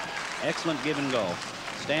 Excellent give and go.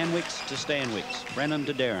 Stanwicks to Stanwicks. Brennan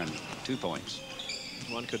to Darren. 2 points.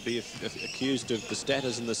 One could be accused of the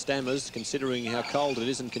statters and the stammers, considering how cold it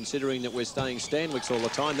is and considering that we're staying Stanwicks all the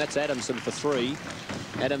time. That's Adamson for 3.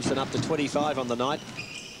 Adamson up to 25 on the night.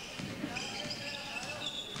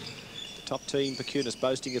 The top team, Perkunas,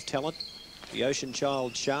 boasting of talent. The Ocean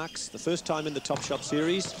Child Sharks, the first time in the Topshot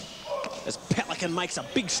series, as Pelican makes a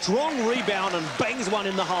big, strong rebound and bangs one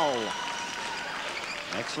in the hole.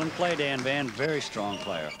 Excellent play, Dan Van. Very strong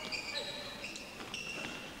player.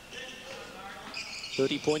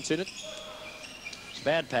 30 points in it. It's a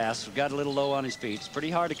bad pass. Got a little low on his feet. It's pretty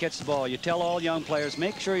hard to catch the ball. You tell all young players,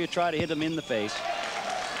 make sure you try to hit them in the face.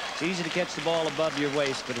 It's easy to catch the ball above your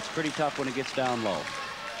waist, but it's pretty tough when it gets down low.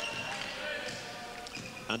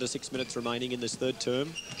 Under 6 minutes remaining in this third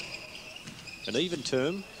term. An even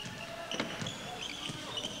term.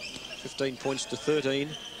 15 points to 13.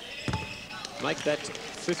 Make that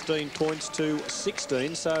 15 points to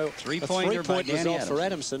 16. So a three-point result for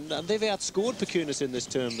Adamson. They've outscored Perkunas in this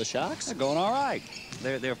term, the Sharks. They're going all right.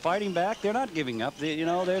 They're fighting back. They're not giving up.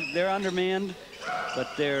 They're undermanned, but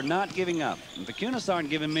they're not giving up. And Perkunas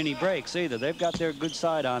aren't giving many breaks either. They've got their good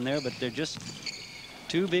side on there, but they're just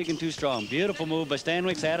too big and too strong. Beautiful move by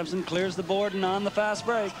Stanwicks. Adamson clears the board and on the fast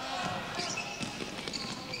break.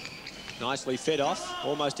 Nicely fed off,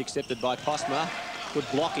 almost accepted by Posma. Good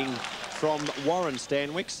blocking from Warren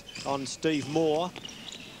Stanwicks on Steve Moore.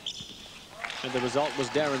 And the result was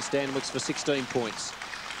Darren Stanwicks for 16 points.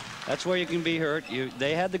 That's where you can be hurt.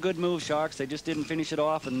 They had the good move, Sharks. They just didn't finish it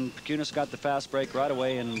off, and Perkunas got the fast break right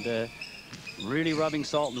away and really rubbing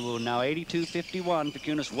salt in the wound. Now 82-51,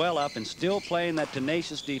 Perkunas well up and still playing that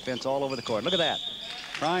tenacious defense all over the court. Look at that.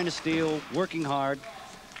 Trying to steal, working hard.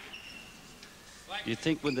 You'd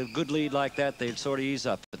think with a good lead like that, they'd sort of ease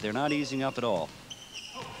up, but they're not easing up at all.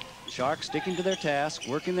 Sharks sticking to their task,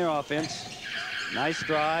 working their offense. Nice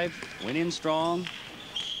drive, went in strong.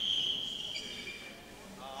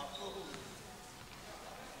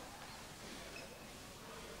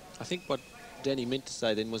 I think what Danny meant to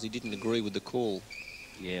say then was he didn't agree with the call.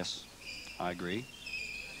 Yes, I agree.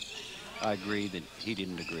 I agree that he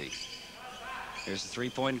didn't agree. There's the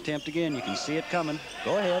three-point attempt again. You can see it coming.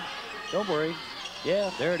 Go ahead. Don't worry.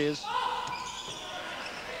 Yeah, there it is.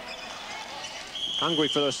 Hungry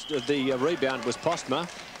for the rebound was Postma,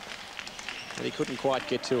 and he couldn't quite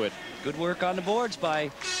get to it. Good work on the boards by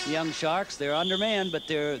the young Sharks. They're undermanned, but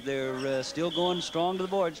they're still going strong to the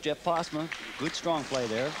boards. Jeff Posma, good strong play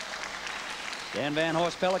there. Dan Van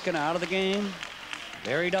Horst Pelican out of the game.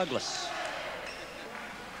 Barry Douglas,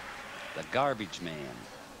 the garbage man.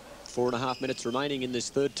 4.5 minutes remaining in this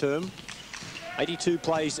third term. 82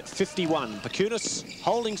 plays 51. Perkunas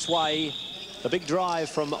holding sway. The big drive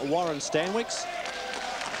from Warren Stanwicks.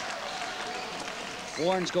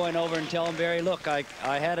 Warren's going over and telling Barry, look, I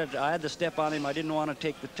had the step on him. I didn't want to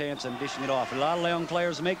take the chance on dishing it off. A lot of young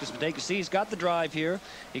players make this mistake. You see, he's got the drive here.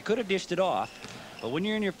 He could have dished it off. But when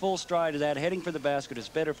you're in your full stride of that, heading for the basket, it's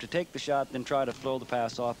better to take the shot than try to throw the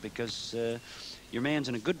pass off, because your man's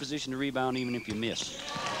in a good position to rebound even if you miss.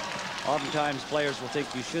 Oftentimes, players will think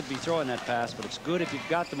you should be throwing that pass, but it's good if you've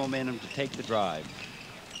got the momentum to take the drive.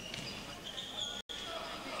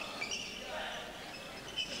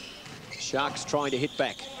 Sharks trying to hit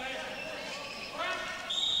back.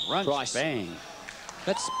 Crunch, Price. bang.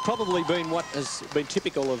 That's probably been what has been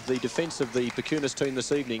typical of the defence of the Perkunas team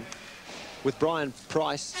this evening, with Brian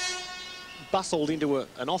Price bustled into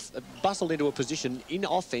a position in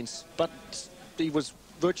offence, but he was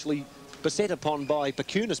virtually beset upon by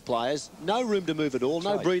Perkunas players. No room to move at all,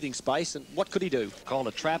 no breathing space, and what could he do? Called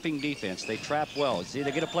a trapping defense. They trap well. See,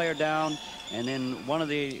 they get a player down, and then one of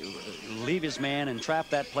the leave his man and trap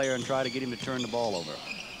that player and try to get him to turn the ball over.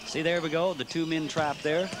 See, there we go, the two-men trap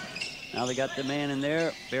there. Now they got the man in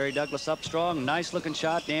there. Barry Douglas up strong. Nice looking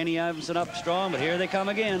shot. Danny Iverson up strong, but here they come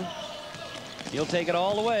again. He'll take it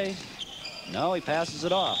all the way. No, he passes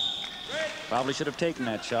it off. Probably should have taken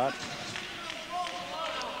that shot.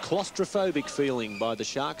 Claustrophobic feeling by the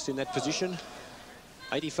Sharks in that position.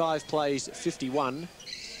 85 plays 51.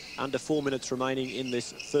 Under 4 minutes remaining in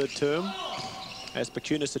this third term, as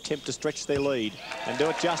Perkunas attempt to stretch their lead and do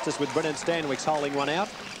it justice with Brennan Stanwicks holding one out.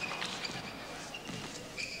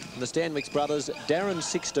 And the Stanwicks brothers, Darren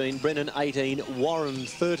 16, Brennan 18, Warren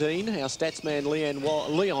 13. Our stats man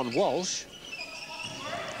Leon Walsh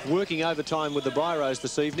working overtime with the Biros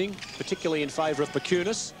this evening, particularly in favour of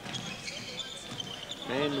Perkunas.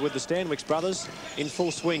 And with the Stanwicks brothers in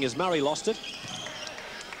full swing as Murray lost it.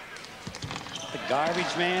 The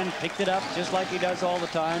garbage man picked it up just like he does all the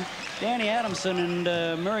time. Danny Adamson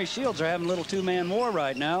and Murray Shields are having a little two-man war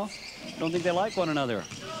right now. Don't think they like one another.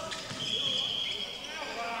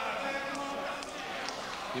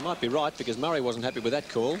 You might be right, because Murray wasn't happy with that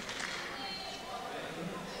call.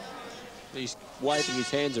 He's waving his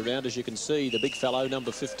hands around, as you can see, the big fellow,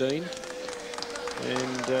 number 15.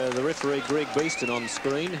 And the referee, Greg Beeston, on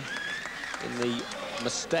screen in the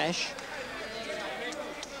moustache.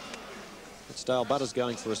 It's Dale Butters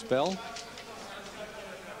going for a spell.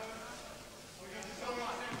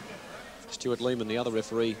 Stuart Lehman, the other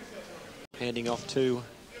referee, handing off to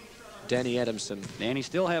Danny Adamson. Danny's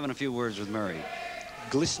still having a few words with Murray.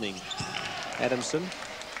 Glistening Adamson.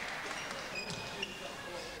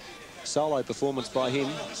 Solo performance by him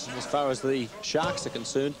as far as the Sharks are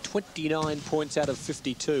concerned. 29 points out of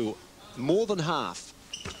 52, more than half.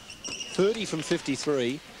 30 from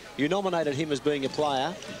 53. You nominated him as being a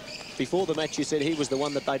player. Before the match you said he was the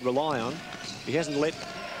one that they'd rely on. He hasn't let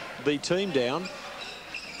the team down.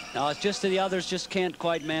 No, it's just that the others just can't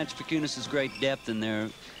quite match Perkunas' great depth and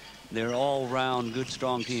their all-round good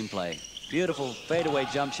strong team play. Beautiful fadeaway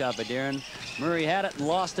jump shot by Darren. Murray had it and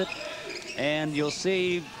lost it, and you'll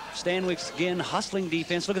see Stanwicks again hustling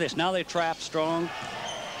defense. Look at this. Now they trap strong.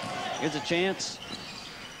 Here's a chance.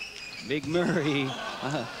 Big Murray.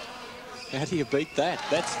 How do you beat that?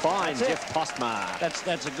 That's fine, That's Jeff Postma.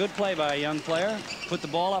 That's a good play by a young player. Put the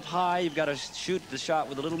ball up high. You've got to shoot the shot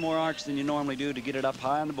with a little more arch than you normally do to get it up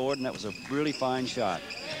high on the board, and that was a really fine shot.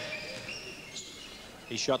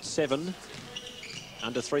 He shot 7.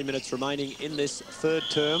 Under 3 minutes remaining in this third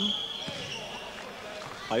term.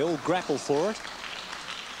 They all grapple for it.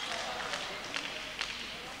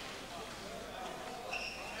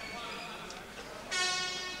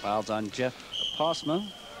 Fouls on Jeff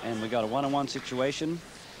Posma, and we got a one-on-one situation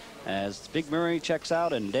as Big Murray checks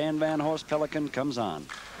out and Dan Van Horst Pelican comes on.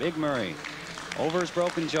 Big Murray over his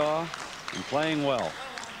broken jaw and playing well.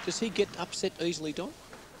 Does he get upset easily, Don?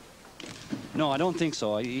 No, I don't think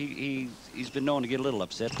so. He's been known to get a little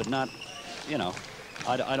upset, but not, you know,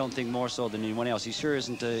 I don't think more so than anyone else. He sure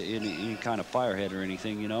isn't any kind of firehead or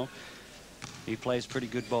anything, you know. He plays pretty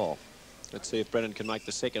good ball. Let's see if Brennan can make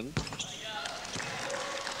the second.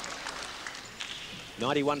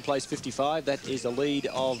 91 plays 55. That is a lead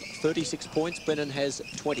of 36 points. Brennan has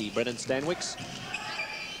 20. Brennan Stanwicks.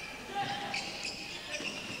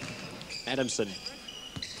 Adamson.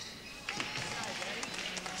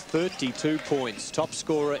 32 points. Top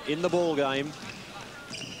scorer in the ball game.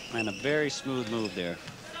 And a very smooth move there.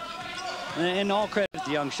 And all credit to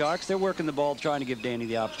the young Sharks. They're working the ball, trying to give Danny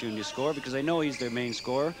the opportunity to score because they know he's their main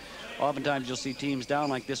scorer. Oftentimes you'll see teams down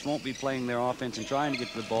like this won't be playing their offense and trying to get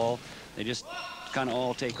to the ball. They just kind of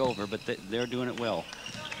all take over, but they're doing it well.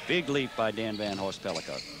 Big leap by Dan Van Horst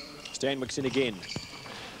Pellicott. Stanwick's in again.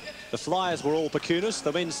 The Flyers were all Perkunas.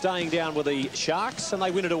 The men staying down with the Sharks, and they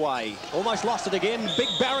win it away. Almost lost it again. Big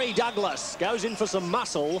Barry Douglas goes in for some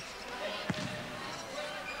muscle.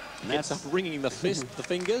 And that's up ringing the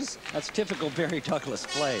fingers. That's typical Barry Douglas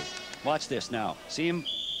play. Watch this now. See him?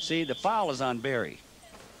 See, the foul is on Barry.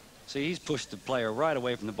 See, he's pushed the player right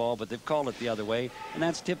away from the ball, but they've called it the other way. And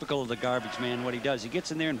that's typical of the garbage man, what he does. He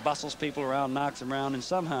gets in there and bustles people around, knocks them around, and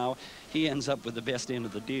somehow he ends up with the best end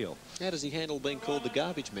of the deal. How does he handle being called the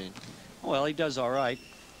garbage man? Well, he does all right,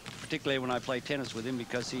 particularly when I play tennis with him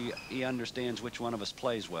because he understands which one of us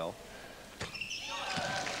plays well.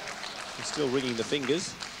 He's still ringing the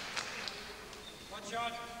fingers.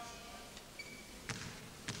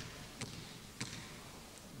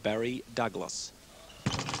 Barry Douglas.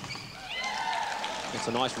 It's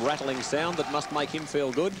a nice rattling sound that must make him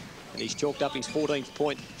feel good. And he's chalked up his 14th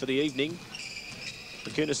point for the evening.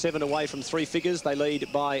 Perkunas 7 away from 3 figures. They lead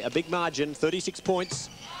by a big margin, 36 points.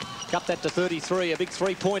 Cut that to 33. A big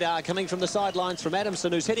 3-pointer coming from the sidelines from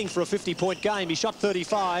Adamson, who's heading for a 50-point game. He shot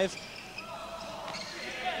 35.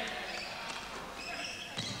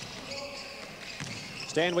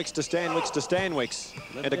 Stanwicks to Stanwicks to Stanwicks.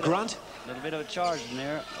 And a grunt. A little bit of a charge in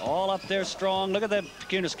there. All up there strong. Look at the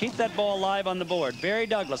Perkunas. Keep that ball live on the board. Barry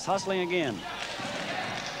Douglas hustling again.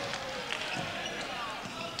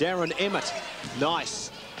 Darren Emmett.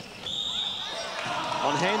 Nice.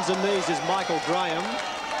 On hands and knees is Michael Graham.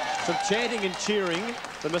 Some chanting and cheering.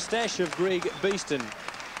 The moustache of Greg Beeston.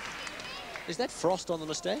 Is that frost on the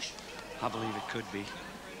moustache? I believe it could be.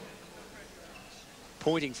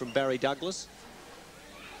 Pointing from Barry Douglas.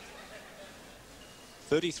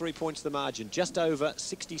 33 points the margin. Just over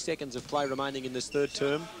 60 seconds of play remaining in this third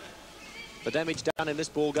term. The damage done in this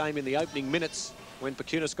ball game in the opening minutes when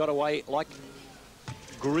Perkunas got away like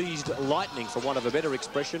greased lightning, for want of a better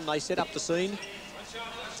expression. They set up the scene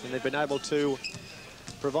and they've been able to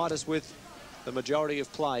provide us with the majority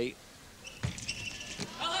of play.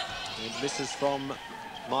 And misses from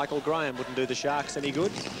Michael Graham wouldn't do the Sharks any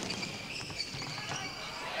good.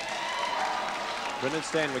 Brendan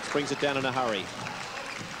Stanwicks brings it down in a hurry.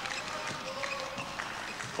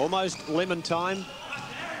 Almost lemon time.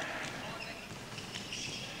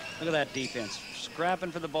 Look at that defense.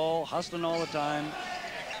 Scrapping for the ball, hustling all the time.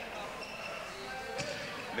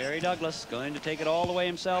 Barry Douglas going to take it all the way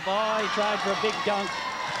himself. Oh, he tried for a big dunk.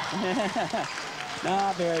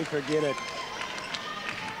 Nah, Barry, forget it.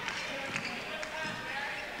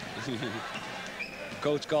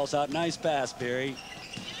 Coach calls out, nice pass, Barry.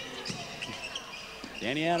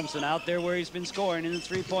 Danny Adamson out there where he's been scoring in the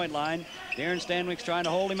three-point line. Darren Stanwick's trying to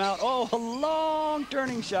hold him out. Oh, a long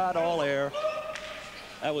turning shot, all air.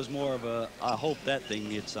 That was more of a, I hope that thing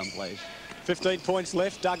gets someplace. 15 points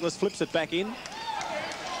left. Douglas flips it back in.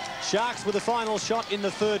 Sharks with the final shot in the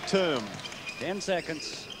third term. 10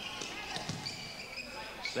 seconds.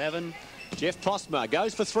 7. Jeff Postma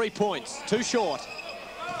goes for 3 points. Too short.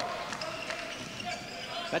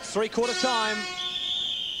 That's three-quarter time.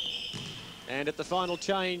 And at the final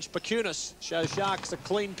change, Perkunas shows Sharks a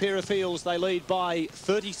clean pair of heels. They lead by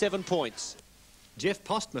 37 points. Jeff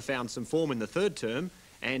Postma found some form in the third term,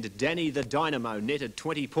 and Danny the Dynamo netted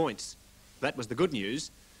 20 points. That was the good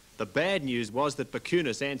news. The bad news was that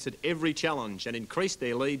Perkunas answered every challenge and increased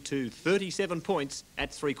their lead to 37 points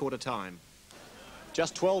at three-quarter time.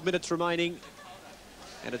 Just 12 minutes remaining,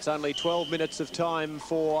 and it's only 12 minutes of time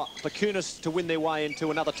for Perkunas to win their way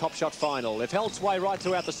into another Top Shot final. They've held sway right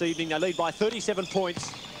throughout this evening. They lead by 37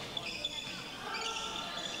 points.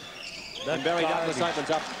 And Barry Douglas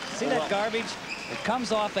opens up. See that garbage? It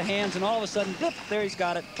comes off the hands, and all of a sudden, blip, there he's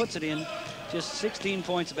got it, puts it in. Just 16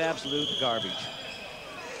 points of absolute garbage.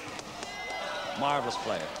 Marvelous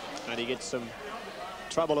player. And he gets some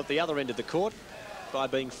trouble at the other end of the court by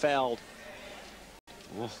being fouled.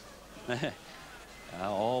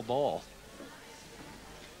 All ball.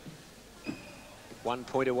 1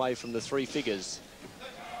 point away from the three figures.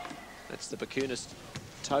 That's the Perkunas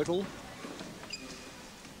total.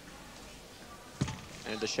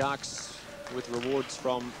 And the Sharks with rewards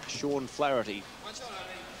from Sean Flaherty.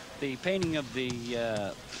 The painting of the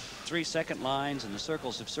 3-second lines and the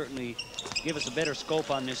circles have certainly give us a better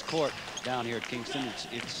scope on this court down here at Kingston.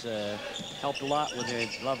 It's helped a lot with a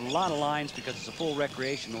lot of lines because it's a full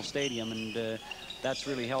recreational stadium, and that's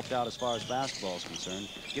really helped out as far as basketball is concerned.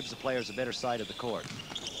 Gives the players a better sight of the court.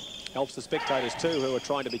 Helps the spectators too, who are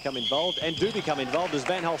trying to become involved and do become involved as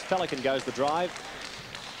Van Hulst Pelican goes the drive.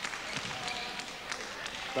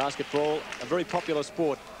 Basketball, a very popular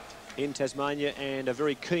sport in Tasmania and a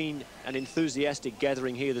very keen and enthusiastic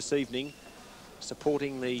gathering here this evening,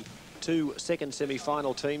 supporting the two second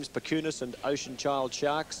semi-final teams, Perkunas and Ocean Child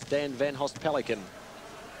Sharks. Dan Van Hulst Pelican.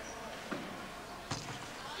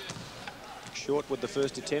 Short with the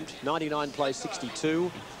first attempt, 99 plays 62.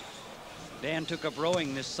 Dan took up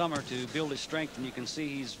rowing this summer to build his strength, and you can see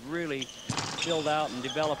he's really filled out and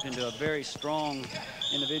developed into a very strong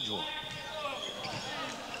individual.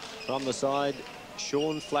 From the side,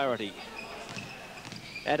 Sean Flaherty.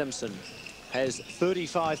 Adamson has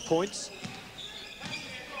 35 points.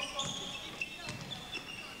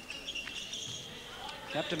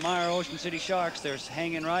 Captain Meyer, Ocean City Sharks, they're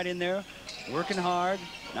hanging right in there, working hard,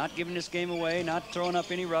 not giving this game away, not throwing up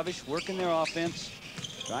any rubbish, working their offense.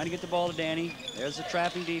 Trying to get the ball to Danny. There's the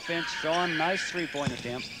trapping defense. Sean, nice three-point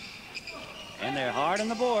attempt. And they're hard on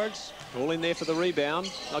the boards. All in there for the rebound.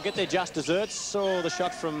 I'll get there just desserts. Saw the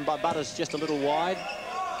shot from Butters just a little wide.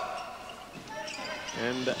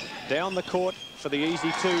 And down the court for the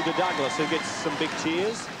easy two to Douglas, who gets some big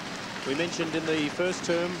cheers. We mentioned in the first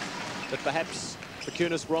term that perhaps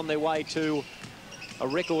Perkunas were on their way to a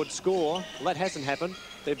record score. Well, that hasn't happened.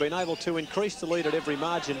 They've been able to increase the lead at every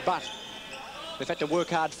margin, but they've had to work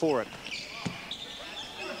hard for it.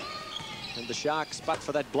 And the Sharks, but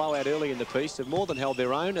for that blowout early in the piece, have more than held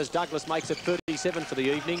their own as Douglas makes it 37 for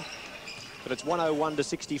the evening. But it's 101 to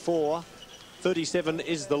 64. 37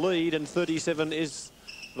 is the lead and 37 is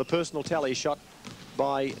the personal tally shot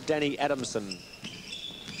by Danny Adamson.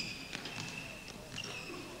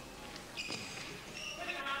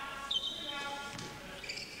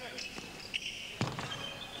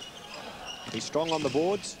 He's strong on the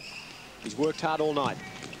boards. He's worked hard all night.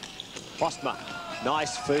 Postma,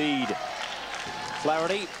 nice feed.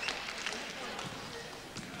 Flaherty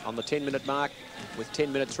on the 10-minute mark with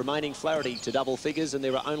 10 minutes remaining. Flaherty to double figures, and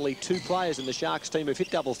there are only two players in the Sharks team who've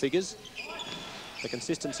hit double figures. The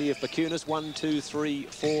consistency of Perkunas, 1, 2, 3,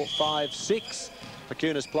 4, 5, 6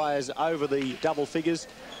 Perkunas players over the double figures,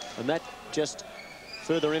 and that just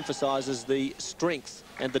further emphasises the strength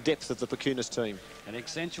and the depth of the Perkunas team. And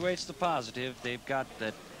accentuates the positive. They've got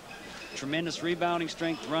that tremendous rebounding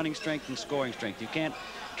strength, running strength, and scoring strength. You can't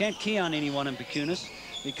key on anyone in Perkunas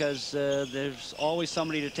because there's always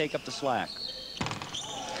somebody to take up the slack.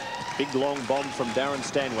 Big long bomb from Darren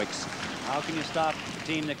Stanwicks. How can you stop a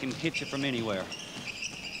team that can hit you from anywhere?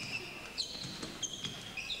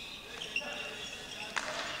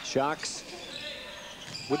 Sharks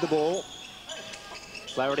with the ball.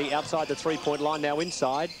 Flaherty outside the three-point line, now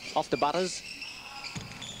inside. Off to Butters.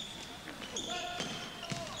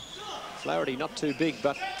 Flaherty not too big,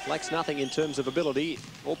 but lacks nothing in terms of ability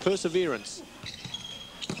or perseverance.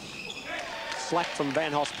 Slack from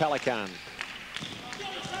Van Hulst Pelican.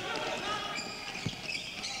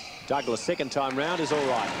 Douglas, second time round, is all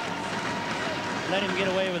right. Let him get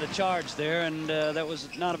away with a charge there, and that was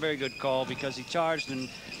not a very good call because he charged, and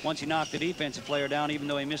once he knocked the defensive player down, even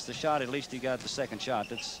though he missed the shot, at least he got the second shot.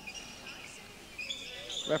 That's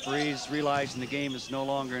referees realizing the game is no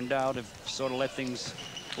longer in doubt have sort of let things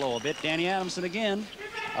flow a bit. Danny Adamson again,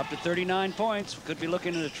 up to 39 points. Could be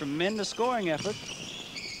looking at a tremendous scoring effort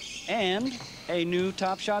and a new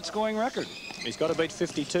top shot scoring record. He's got to beat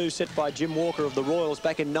 52 set by Jim Walker of the Royals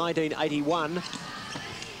back in 1981.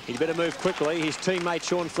 He'd better move quickly. His teammate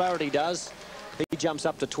Sean Flaherty does. He jumps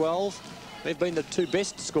up to 12. They've been the two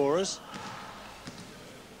best scorers.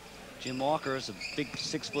 Jim Walker is a big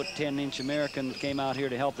 6'10" American that came out here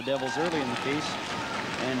to help the Devils early in the piece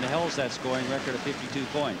and holds that scoring record of 52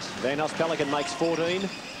 points. Van Hulst Pelican makes 14.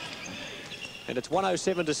 And it's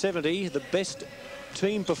 107 to 70. The best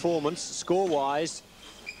team performance score-wise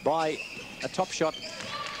by a top shot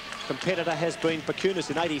competitor has been Perkunas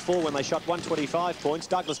in 84 when they shot 125 points.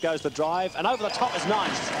 Douglas goes the drive, and over the top is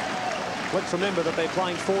nice. Let's remember that they're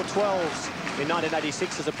playing 4-12s in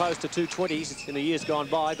 1986 as opposed to 220s in the years gone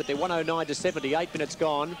by, but they're 109 to 70, 8 minutes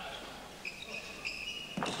gone.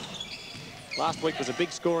 Last week was a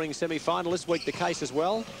big scoring semi-final. This week the case as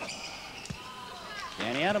well.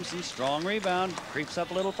 Danny Adamson, strong rebound, creeps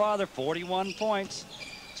up a little farther, 41 points.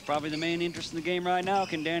 It's probably the main interest in the game right now.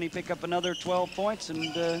 Can Danny pick up another 12 points and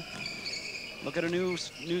look at a new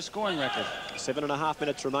scoring record? 7.5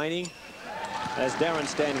 minutes remaining as Darren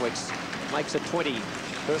Stanwicks makes it 20.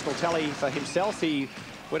 Personal tally for himself. He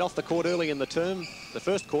went off the court early in the term, the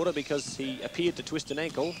first quarter, because he appeared to twist an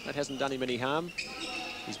ankle. That hasn't done him any harm.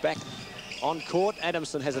 He's back on court.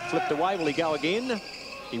 Adamson has it flipped away. Will he go again?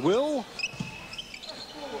 He will.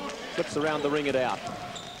 Flips around the ring it out.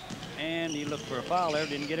 and he looked for a foul there,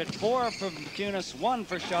 didn't get it. 4 for Perkunas, 1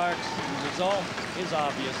 for Sharks. The result is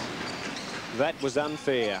obvious. That was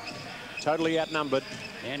unfair. Totally outnumbered.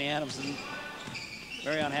 Danny Adamson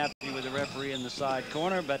very unhappy with the referee in the side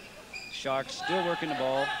corner, but Sharks still working the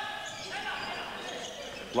ball.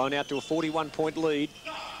 Blown out to a 41-point lead.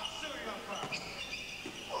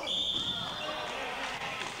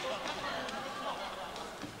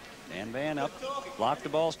 Dan Van up, blocked the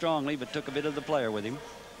ball strongly, but took a bit of the player with him.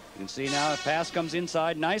 You can see now a pass comes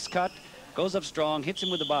inside, nice cut, goes up strong, hits him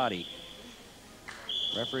with the body.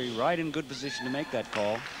 Referee right in good position to make that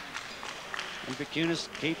call. And Perkunas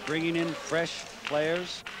keep bringing in fresh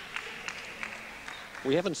players.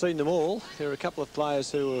 We haven't seen them all. There are a couple of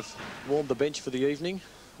players who have warmed the bench for the evening.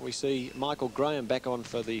 We see Michael Graham back on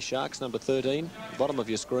for the Sharks, number 13, bottom of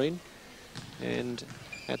your screen. And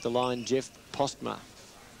at the line, Jeff Postma.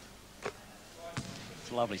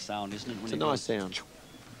 It's a lovely sound, isn't it? When it's a nice sound.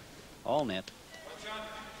 All net.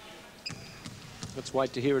 Let's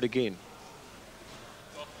wait to hear it again.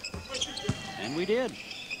 And we did.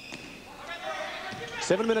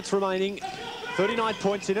 7 minutes remaining, 39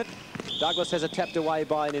 points in it. Douglas has it tapped away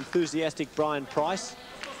by an enthusiastic Brian Price.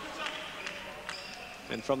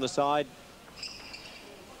 And from the side,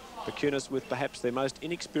 Perkunas with perhaps their most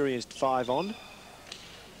inexperienced 5 on.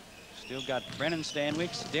 Still got Brennan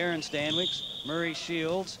Stanwicks, Darren Stanwicks, Murray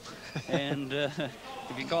Shields, and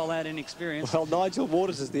if you call that inexperience. Well, Nigel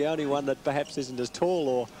Waters is the only one that perhaps isn't as tall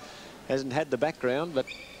or hasn't had the background, but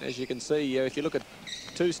as you can see, if you look at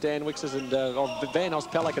 2 Stanwickses and Van Os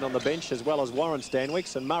Pelican on the bench, as well as Warren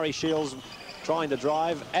Stanwicks, and Murray Shields trying to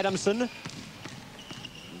drive. Adamson.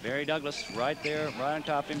 Barry Douglas right there, right on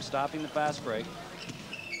top of him, stopping the fast break.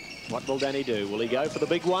 What will Danny do? Will he go for the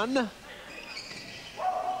big one?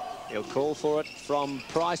 He'll call for it from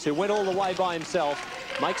Price, who went all the way by himself.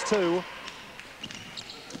 Makes 2.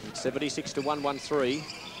 It's 76 to 113.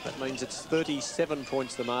 That means it's 37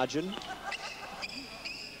 points the margin.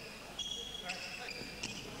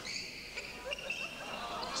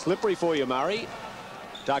 Slippery for you, Murray.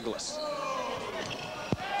 Douglas.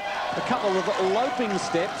 A couple of loping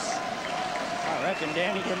steps. I reckon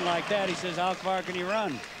Danny didn't like that. He says, how far can he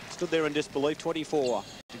run? Stood there in disbelief, 24.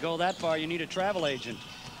 To go that far, you need a travel agent.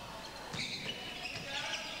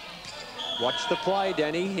 Watch the play,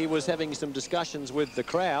 Danny. He was having some discussions with the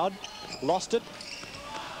crowd. Lost it.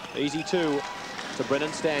 Easy 2 to Brennan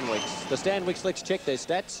Stanwicks. The Stanwicks, let's check their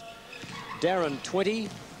stats. Darren 20,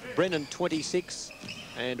 Brennan 26,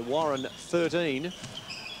 and Warren 13.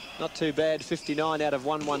 Not too bad, 59 out of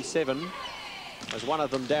 117. As one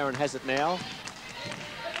of them, Darren, has it now.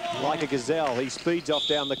 Like a gazelle, he speeds off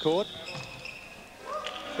down the court,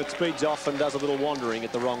 but speeds off and does a little wandering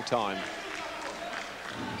at the wrong time.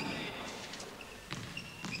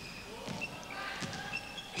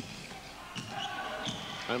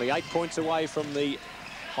 Only 8 points away from the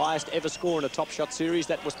highest ever score in a Top Shot series.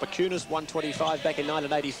 That was Perkunas, 125 back in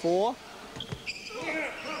 1984.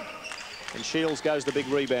 And Shields goes the big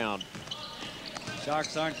rebound.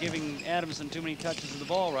 Sharks aren't giving Adamson too many touches of the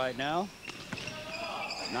ball right now.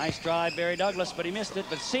 Nice drive, Barry Douglas, but he missed it.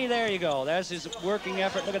 But see, there you go. There's his working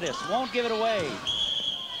effort. Look at this. Won't give it away.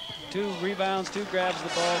 2 rebounds, 2 grabs of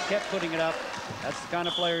the ball, kept putting it up. That's the kind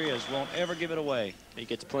of player he is. Won't ever give it away. He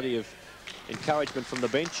gets plenty of encouragement from the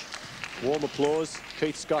bench. Warm applause.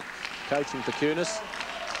 Keith Scott coaching Perkunas.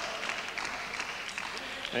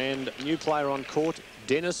 And new player on court,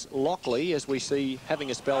 Dennis Lockley, as we see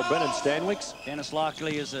having a spell, Brennan Stanwicks. Dennis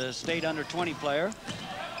Lockley is a state under-20 player.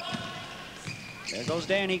 There goes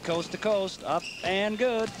Danny, coast to coast, up and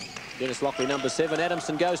good. Dennis Lockley, number 7.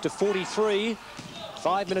 Adamson goes to 43.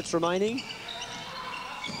 5 minutes remaining.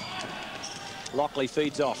 Lockley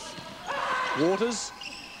feeds off. Waters.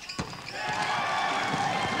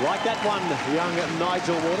 Like that one, young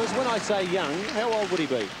Nigel Waters. When I say young, how old would he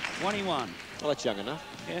be? 21. Well, that's young enough.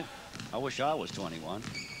 Yeah, I wish I was 21.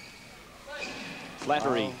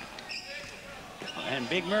 Flattery. And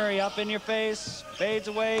Big Murray up in your face, fades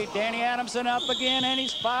away. Danny Adamson up again, and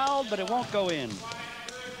he's fouled, but it won't go in.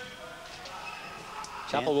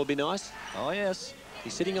 Couple will be nice. Oh, yes.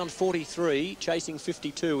 He's sitting on 43, chasing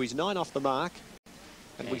 52. He's 9 off the mark.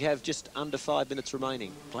 And we have just under 5 minutes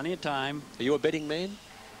remaining. Plenty of time. Are you a betting man?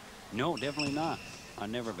 No, definitely not. I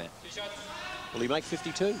never bet. Will he make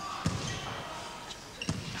 52?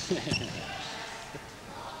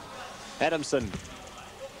 Adamson.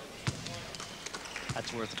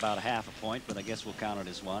 That's worth about a half a point, but I guess we'll count it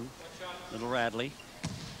as 1. Little Radley.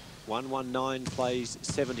 119 plays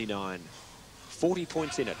 79. 40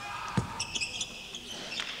 points in it.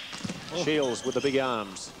 Oh. Shields with the big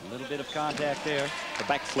arms. A little bit of contact there. The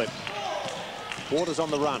backflip. Waters on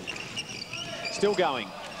the run. still going.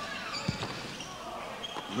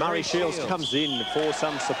 Murray Shields comes in for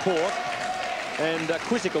some support. And a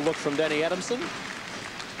quizzical look from Danny Adamson.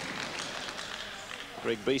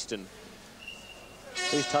 Greg Beeston.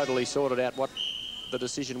 He's totally sorted out what the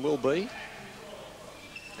decision will be.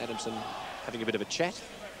 Adamson having a bit of a chat.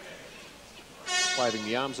 Waving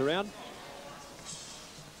the arms around.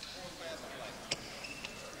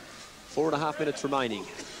 4.5 minutes remaining.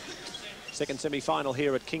 Second semi-final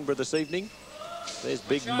here at Kingborough this evening. There's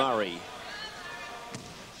Big Murray.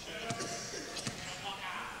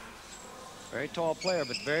 Very tall player,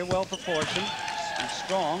 but very well proportioned and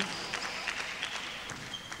strong.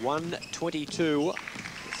 122,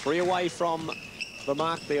 3 away from the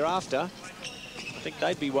mark thereafter. I think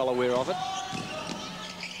they'd be well aware of it.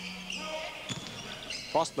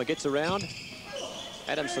 Postma gets around.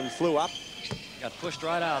 Adamson flew up. Got pushed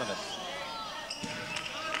right out of it.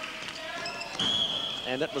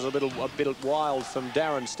 And that was a bit wild from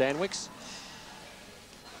Darren Stanwicks.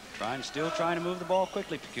 Still trying to move the ball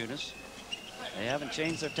quickly, Perkunas. They haven't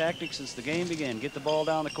changed their tactics since the game began. Get the ball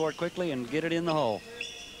down the court quickly and get it in the hole.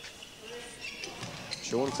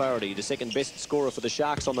 Sean Flaherty, the second best scorer for the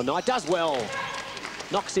Sharks on the night, does well.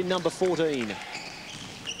 Knocks in number 14.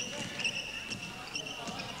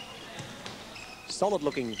 Solid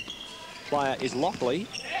looking player is Lockley.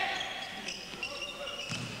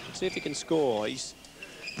 Let's see if he can score. He's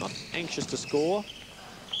not anxious to score.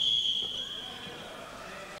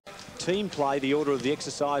 Team play, the order of the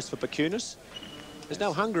exercise for Perkunas. There's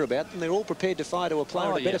no hunger about them. They're all prepared to fire to a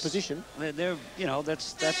player in a better position. They're you know,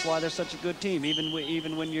 that's why they're such a good team.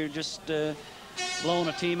 Even when you're just blowing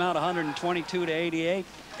a team out 122 to 88,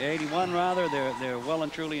 81 rather, they're well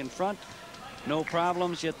and truly in front. No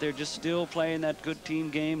problems, yet they're just still playing that good team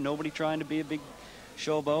game. Nobody trying to be a big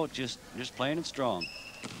showboat, just playing it strong.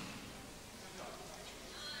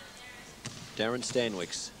 Darren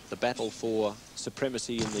Stanwicks, the battle for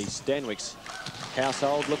supremacy in the Stanwicks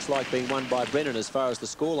household looks like being won by Brennan as far as the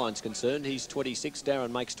scoreline's concerned. He's 26,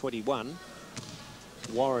 Darren makes 21.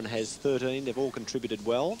 Warren has 13, they've all contributed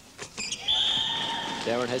well.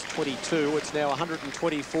 Darren has 22, it's now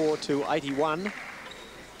 124 to 81.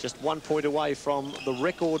 Just 1 point away from the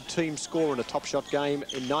record team score in a Top Shot game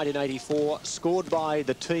in 1984, scored by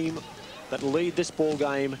the team that lead this ball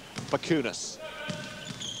game, Perkunas.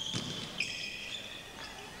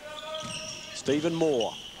 Stephen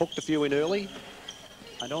Moore hooked a few in early.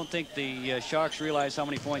 I don't think the Sharks realize how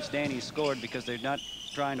many points Danny scored because they're not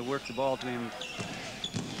trying to work the ball to him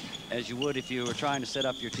as you would if you were trying to set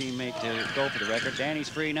up your teammate to go for the record. Danny's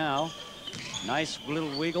free now. Nice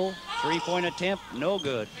little wiggle. 3-point attempt, no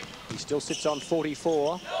good. He still sits on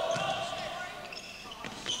 44.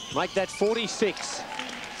 Make that 46.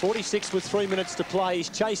 46 with 3 minutes to play. He's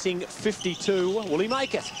chasing 52. Will he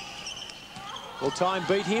make it? Will time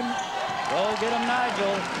beat him? Go get him,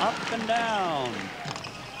 Nigel. Up and down.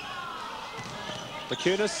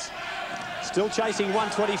 Perkunas still chasing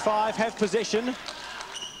 125. Have possession.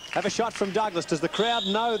 Have a shot from Douglas. Does the crowd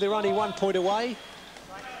know they're only 1 point away?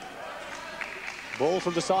 Ball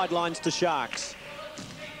from the sidelines to Sharks.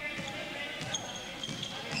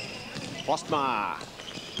 Postma.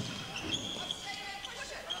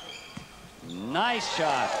 Nice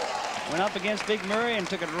shot. Went up against Big Murray and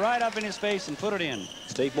took it right up in his face and put it in.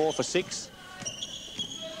 Steve Moore for 6.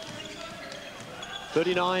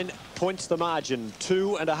 39 points the margin.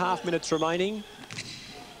 2.5 minutes remaining.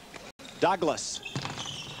 Douglas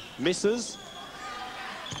misses.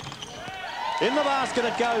 In the basket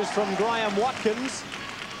it goes from Graham Watkins.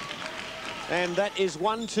 And that is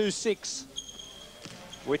 126,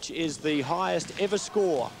 which is the highest ever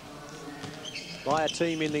score by a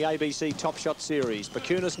team in the ABC Top Shot series.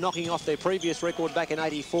 Perkunas knocking off their previous record back in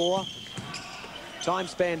 84. Time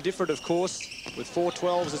span different, of course, with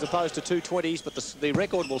 412s as opposed to 220s, but the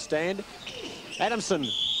record will stand. Adamson,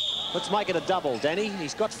 let's make it a double, Danny.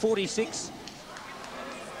 He's got 46.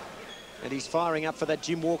 And he's firing up for that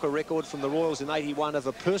Jim Walker record from the Royals in 81 of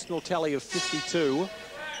a personal tally of 52.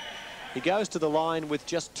 He goes to the line with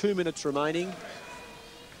just 2 minutes remaining.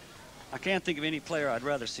 I can't think of any player I'd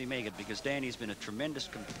rather see make it because Danny's been a tremendous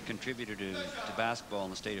contributor to basketball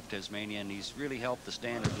in the state of Tasmania, and he's really helped the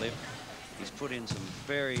standard lift. He's put in some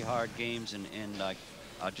very hard games, and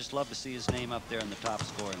I'd just love to see his name up there in the top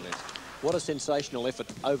scoring list. What a sensational effort.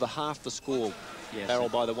 Over half the score, yes,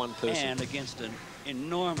 barreled by the one person. And against an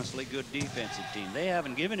enormously good defensive team. They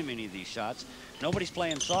haven't given him any of these shots. Nobody's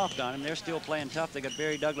playing soft on him. They're still playing tough. They got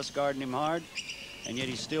Barry Douglas guarding him hard. And yet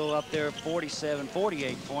he's still up there, 47,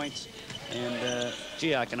 48 points. And,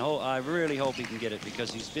 gee, I really hope he can get it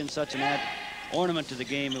because he's been such an ornament to the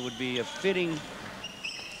game. It would be a fitting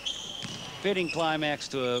fitting climax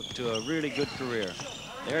to a really good career.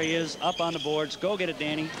 There he is, up on the boards. Go get it,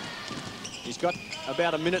 Danny. He's got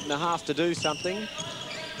about a minute and a half to do something.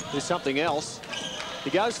 Do something else. He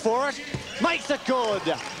goes for it. Makes it good.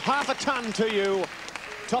 Half a ton to you.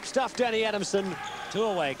 Top stuff, Danny Adamson. 2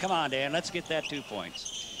 away. Come on, Dan. Let's get that 2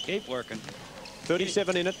 points. Keep working.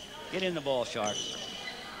 37 in it. Get in the ball, Sharks.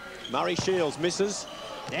 Murray Shields misses.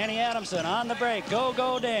 Danny Adamson on the break. Go,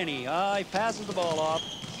 go, Danny. He passes the ball off.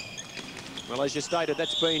 Well, as you stated,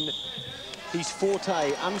 that's been his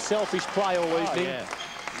forte. Unselfish play all evening. Yeah.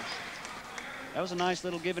 That was a nice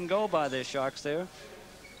little give and go by the Sharks there.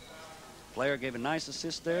 Player gave a nice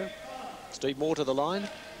assist there. Steve Moore to the line.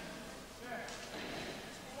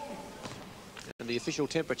 And the official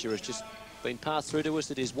temperature has just been passed through to us.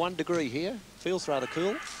 It is 1 degree here. Feels rather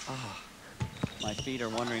cool. My feet are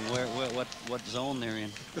wondering what zone they're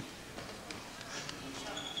in.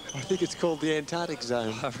 I think it's called the Antarctic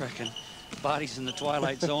zone. I reckon. Body's in the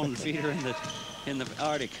twilight zone and feet are in the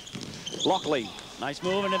Arctic. Lockley. Nice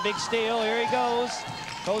move and a big steal. Here he goes.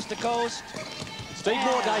 Coast to coast. Steve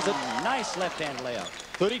Moore does it. Nice left-hand layup.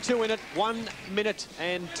 32 in it. 1 minute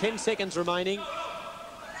and 10 seconds remaining.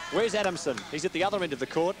 Where's Adamson? He's at the other end of the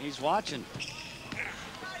court. He's watching.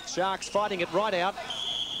 Sharks fighting it right out.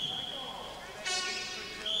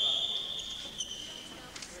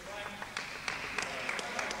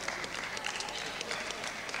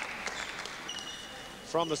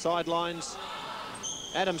 From the sidelines,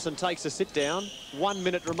 Adamson takes a sit down. 1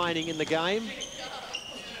 minute remaining in the game.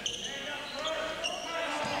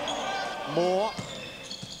 Moore.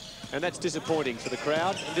 And that's disappointing for the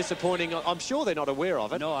crowd. And disappointing, I'm sure they're not aware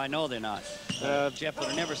of it. No, I know they're not. Jeff would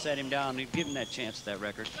have never set him down. He'd give him that chance at that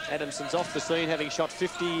record. Adamson's off the scene, having shot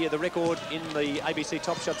 50. The record in the ABC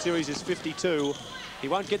Top Shot series is 52. He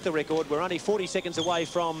won't get the record. We're only 40 seconds away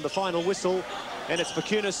from the final whistle. And it's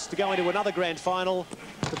Perkunas to go into another grand final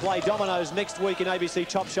to play dominoes next week in ABC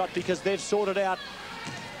Top Shot, because they've sorted out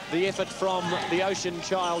the effort from the Ocean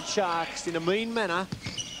Child Sharks in a mean manner.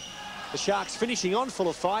 The Sharks finishing on full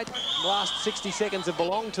of fight. The last 60 seconds have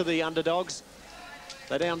belonged to the underdogs.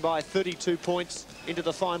 They're down by 32 points into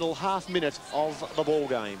the final half minute of the ball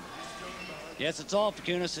game. Yes, it's all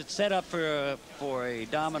Perkunas. It's set up for a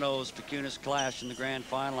Domino's Perkunas clash in the grand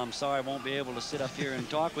final. I'm sorry I won't be able to sit up here and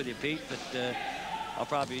talk with you, Pete, but I'll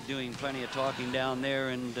probably be doing plenty of talking down there,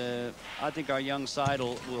 and I think our young side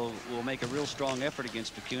will make a real strong effort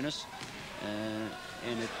against Perkunas,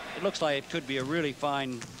 and it looks like it could be a really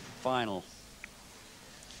fine final.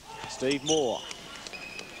 Steve Moore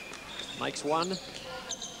makes one.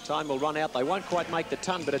 Time will run out. They won't quite make the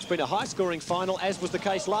ton, but it's been a high-scoring final, as was the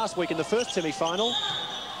case last week in the first semi-final.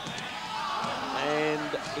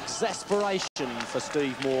 And exasperation for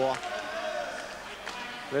Steve Moore.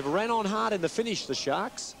 They've ran on hard in the finish, the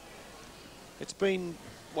Sharks. It's been,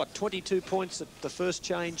 what, 22 points at the first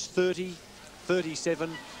change, 30, 37,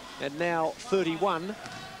 and now 31.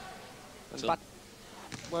 But,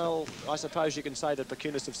 well, I suppose you can say that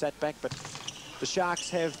Perkunas have sat back, but the Sharks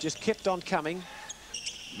have just kept on coming.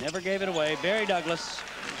 Never gave it away. Barry Douglas.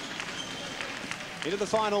 Into the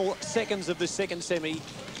final seconds of this second semi.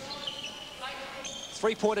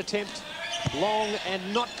 3-point attempt. Long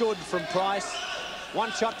and not good from Price.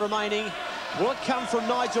 1 shot remaining. Will it come from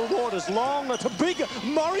Nigel Waters? Long to big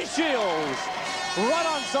Murray Shields. Right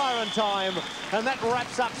on siren time. And that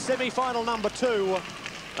wraps up semi-final number 2.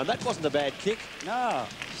 And that wasn't a bad kick. No,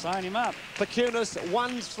 sign him up. Perkunas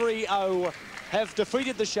 1-3-0 have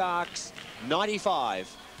defeated the Sharks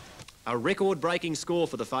 95. A record-breaking score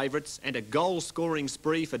for the favourites and a goal-scoring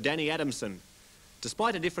spree for Danny Adamson.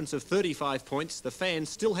 Despite a difference of 35 points, the fans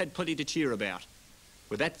still had plenty to cheer about.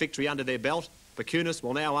 With that victory under their belt, Perkunas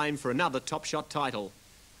will now aim for another Top Shot title.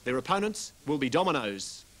 Their opponents will be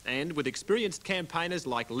Dominoes, and with experienced campaigners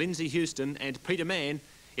like Lindsay Houston and Peter Mann,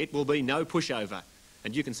 it will be no pushover.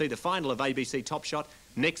 And you can see the final of ABC Top Shot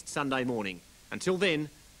next Sunday morning. Until then,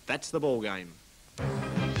 that's the ball game.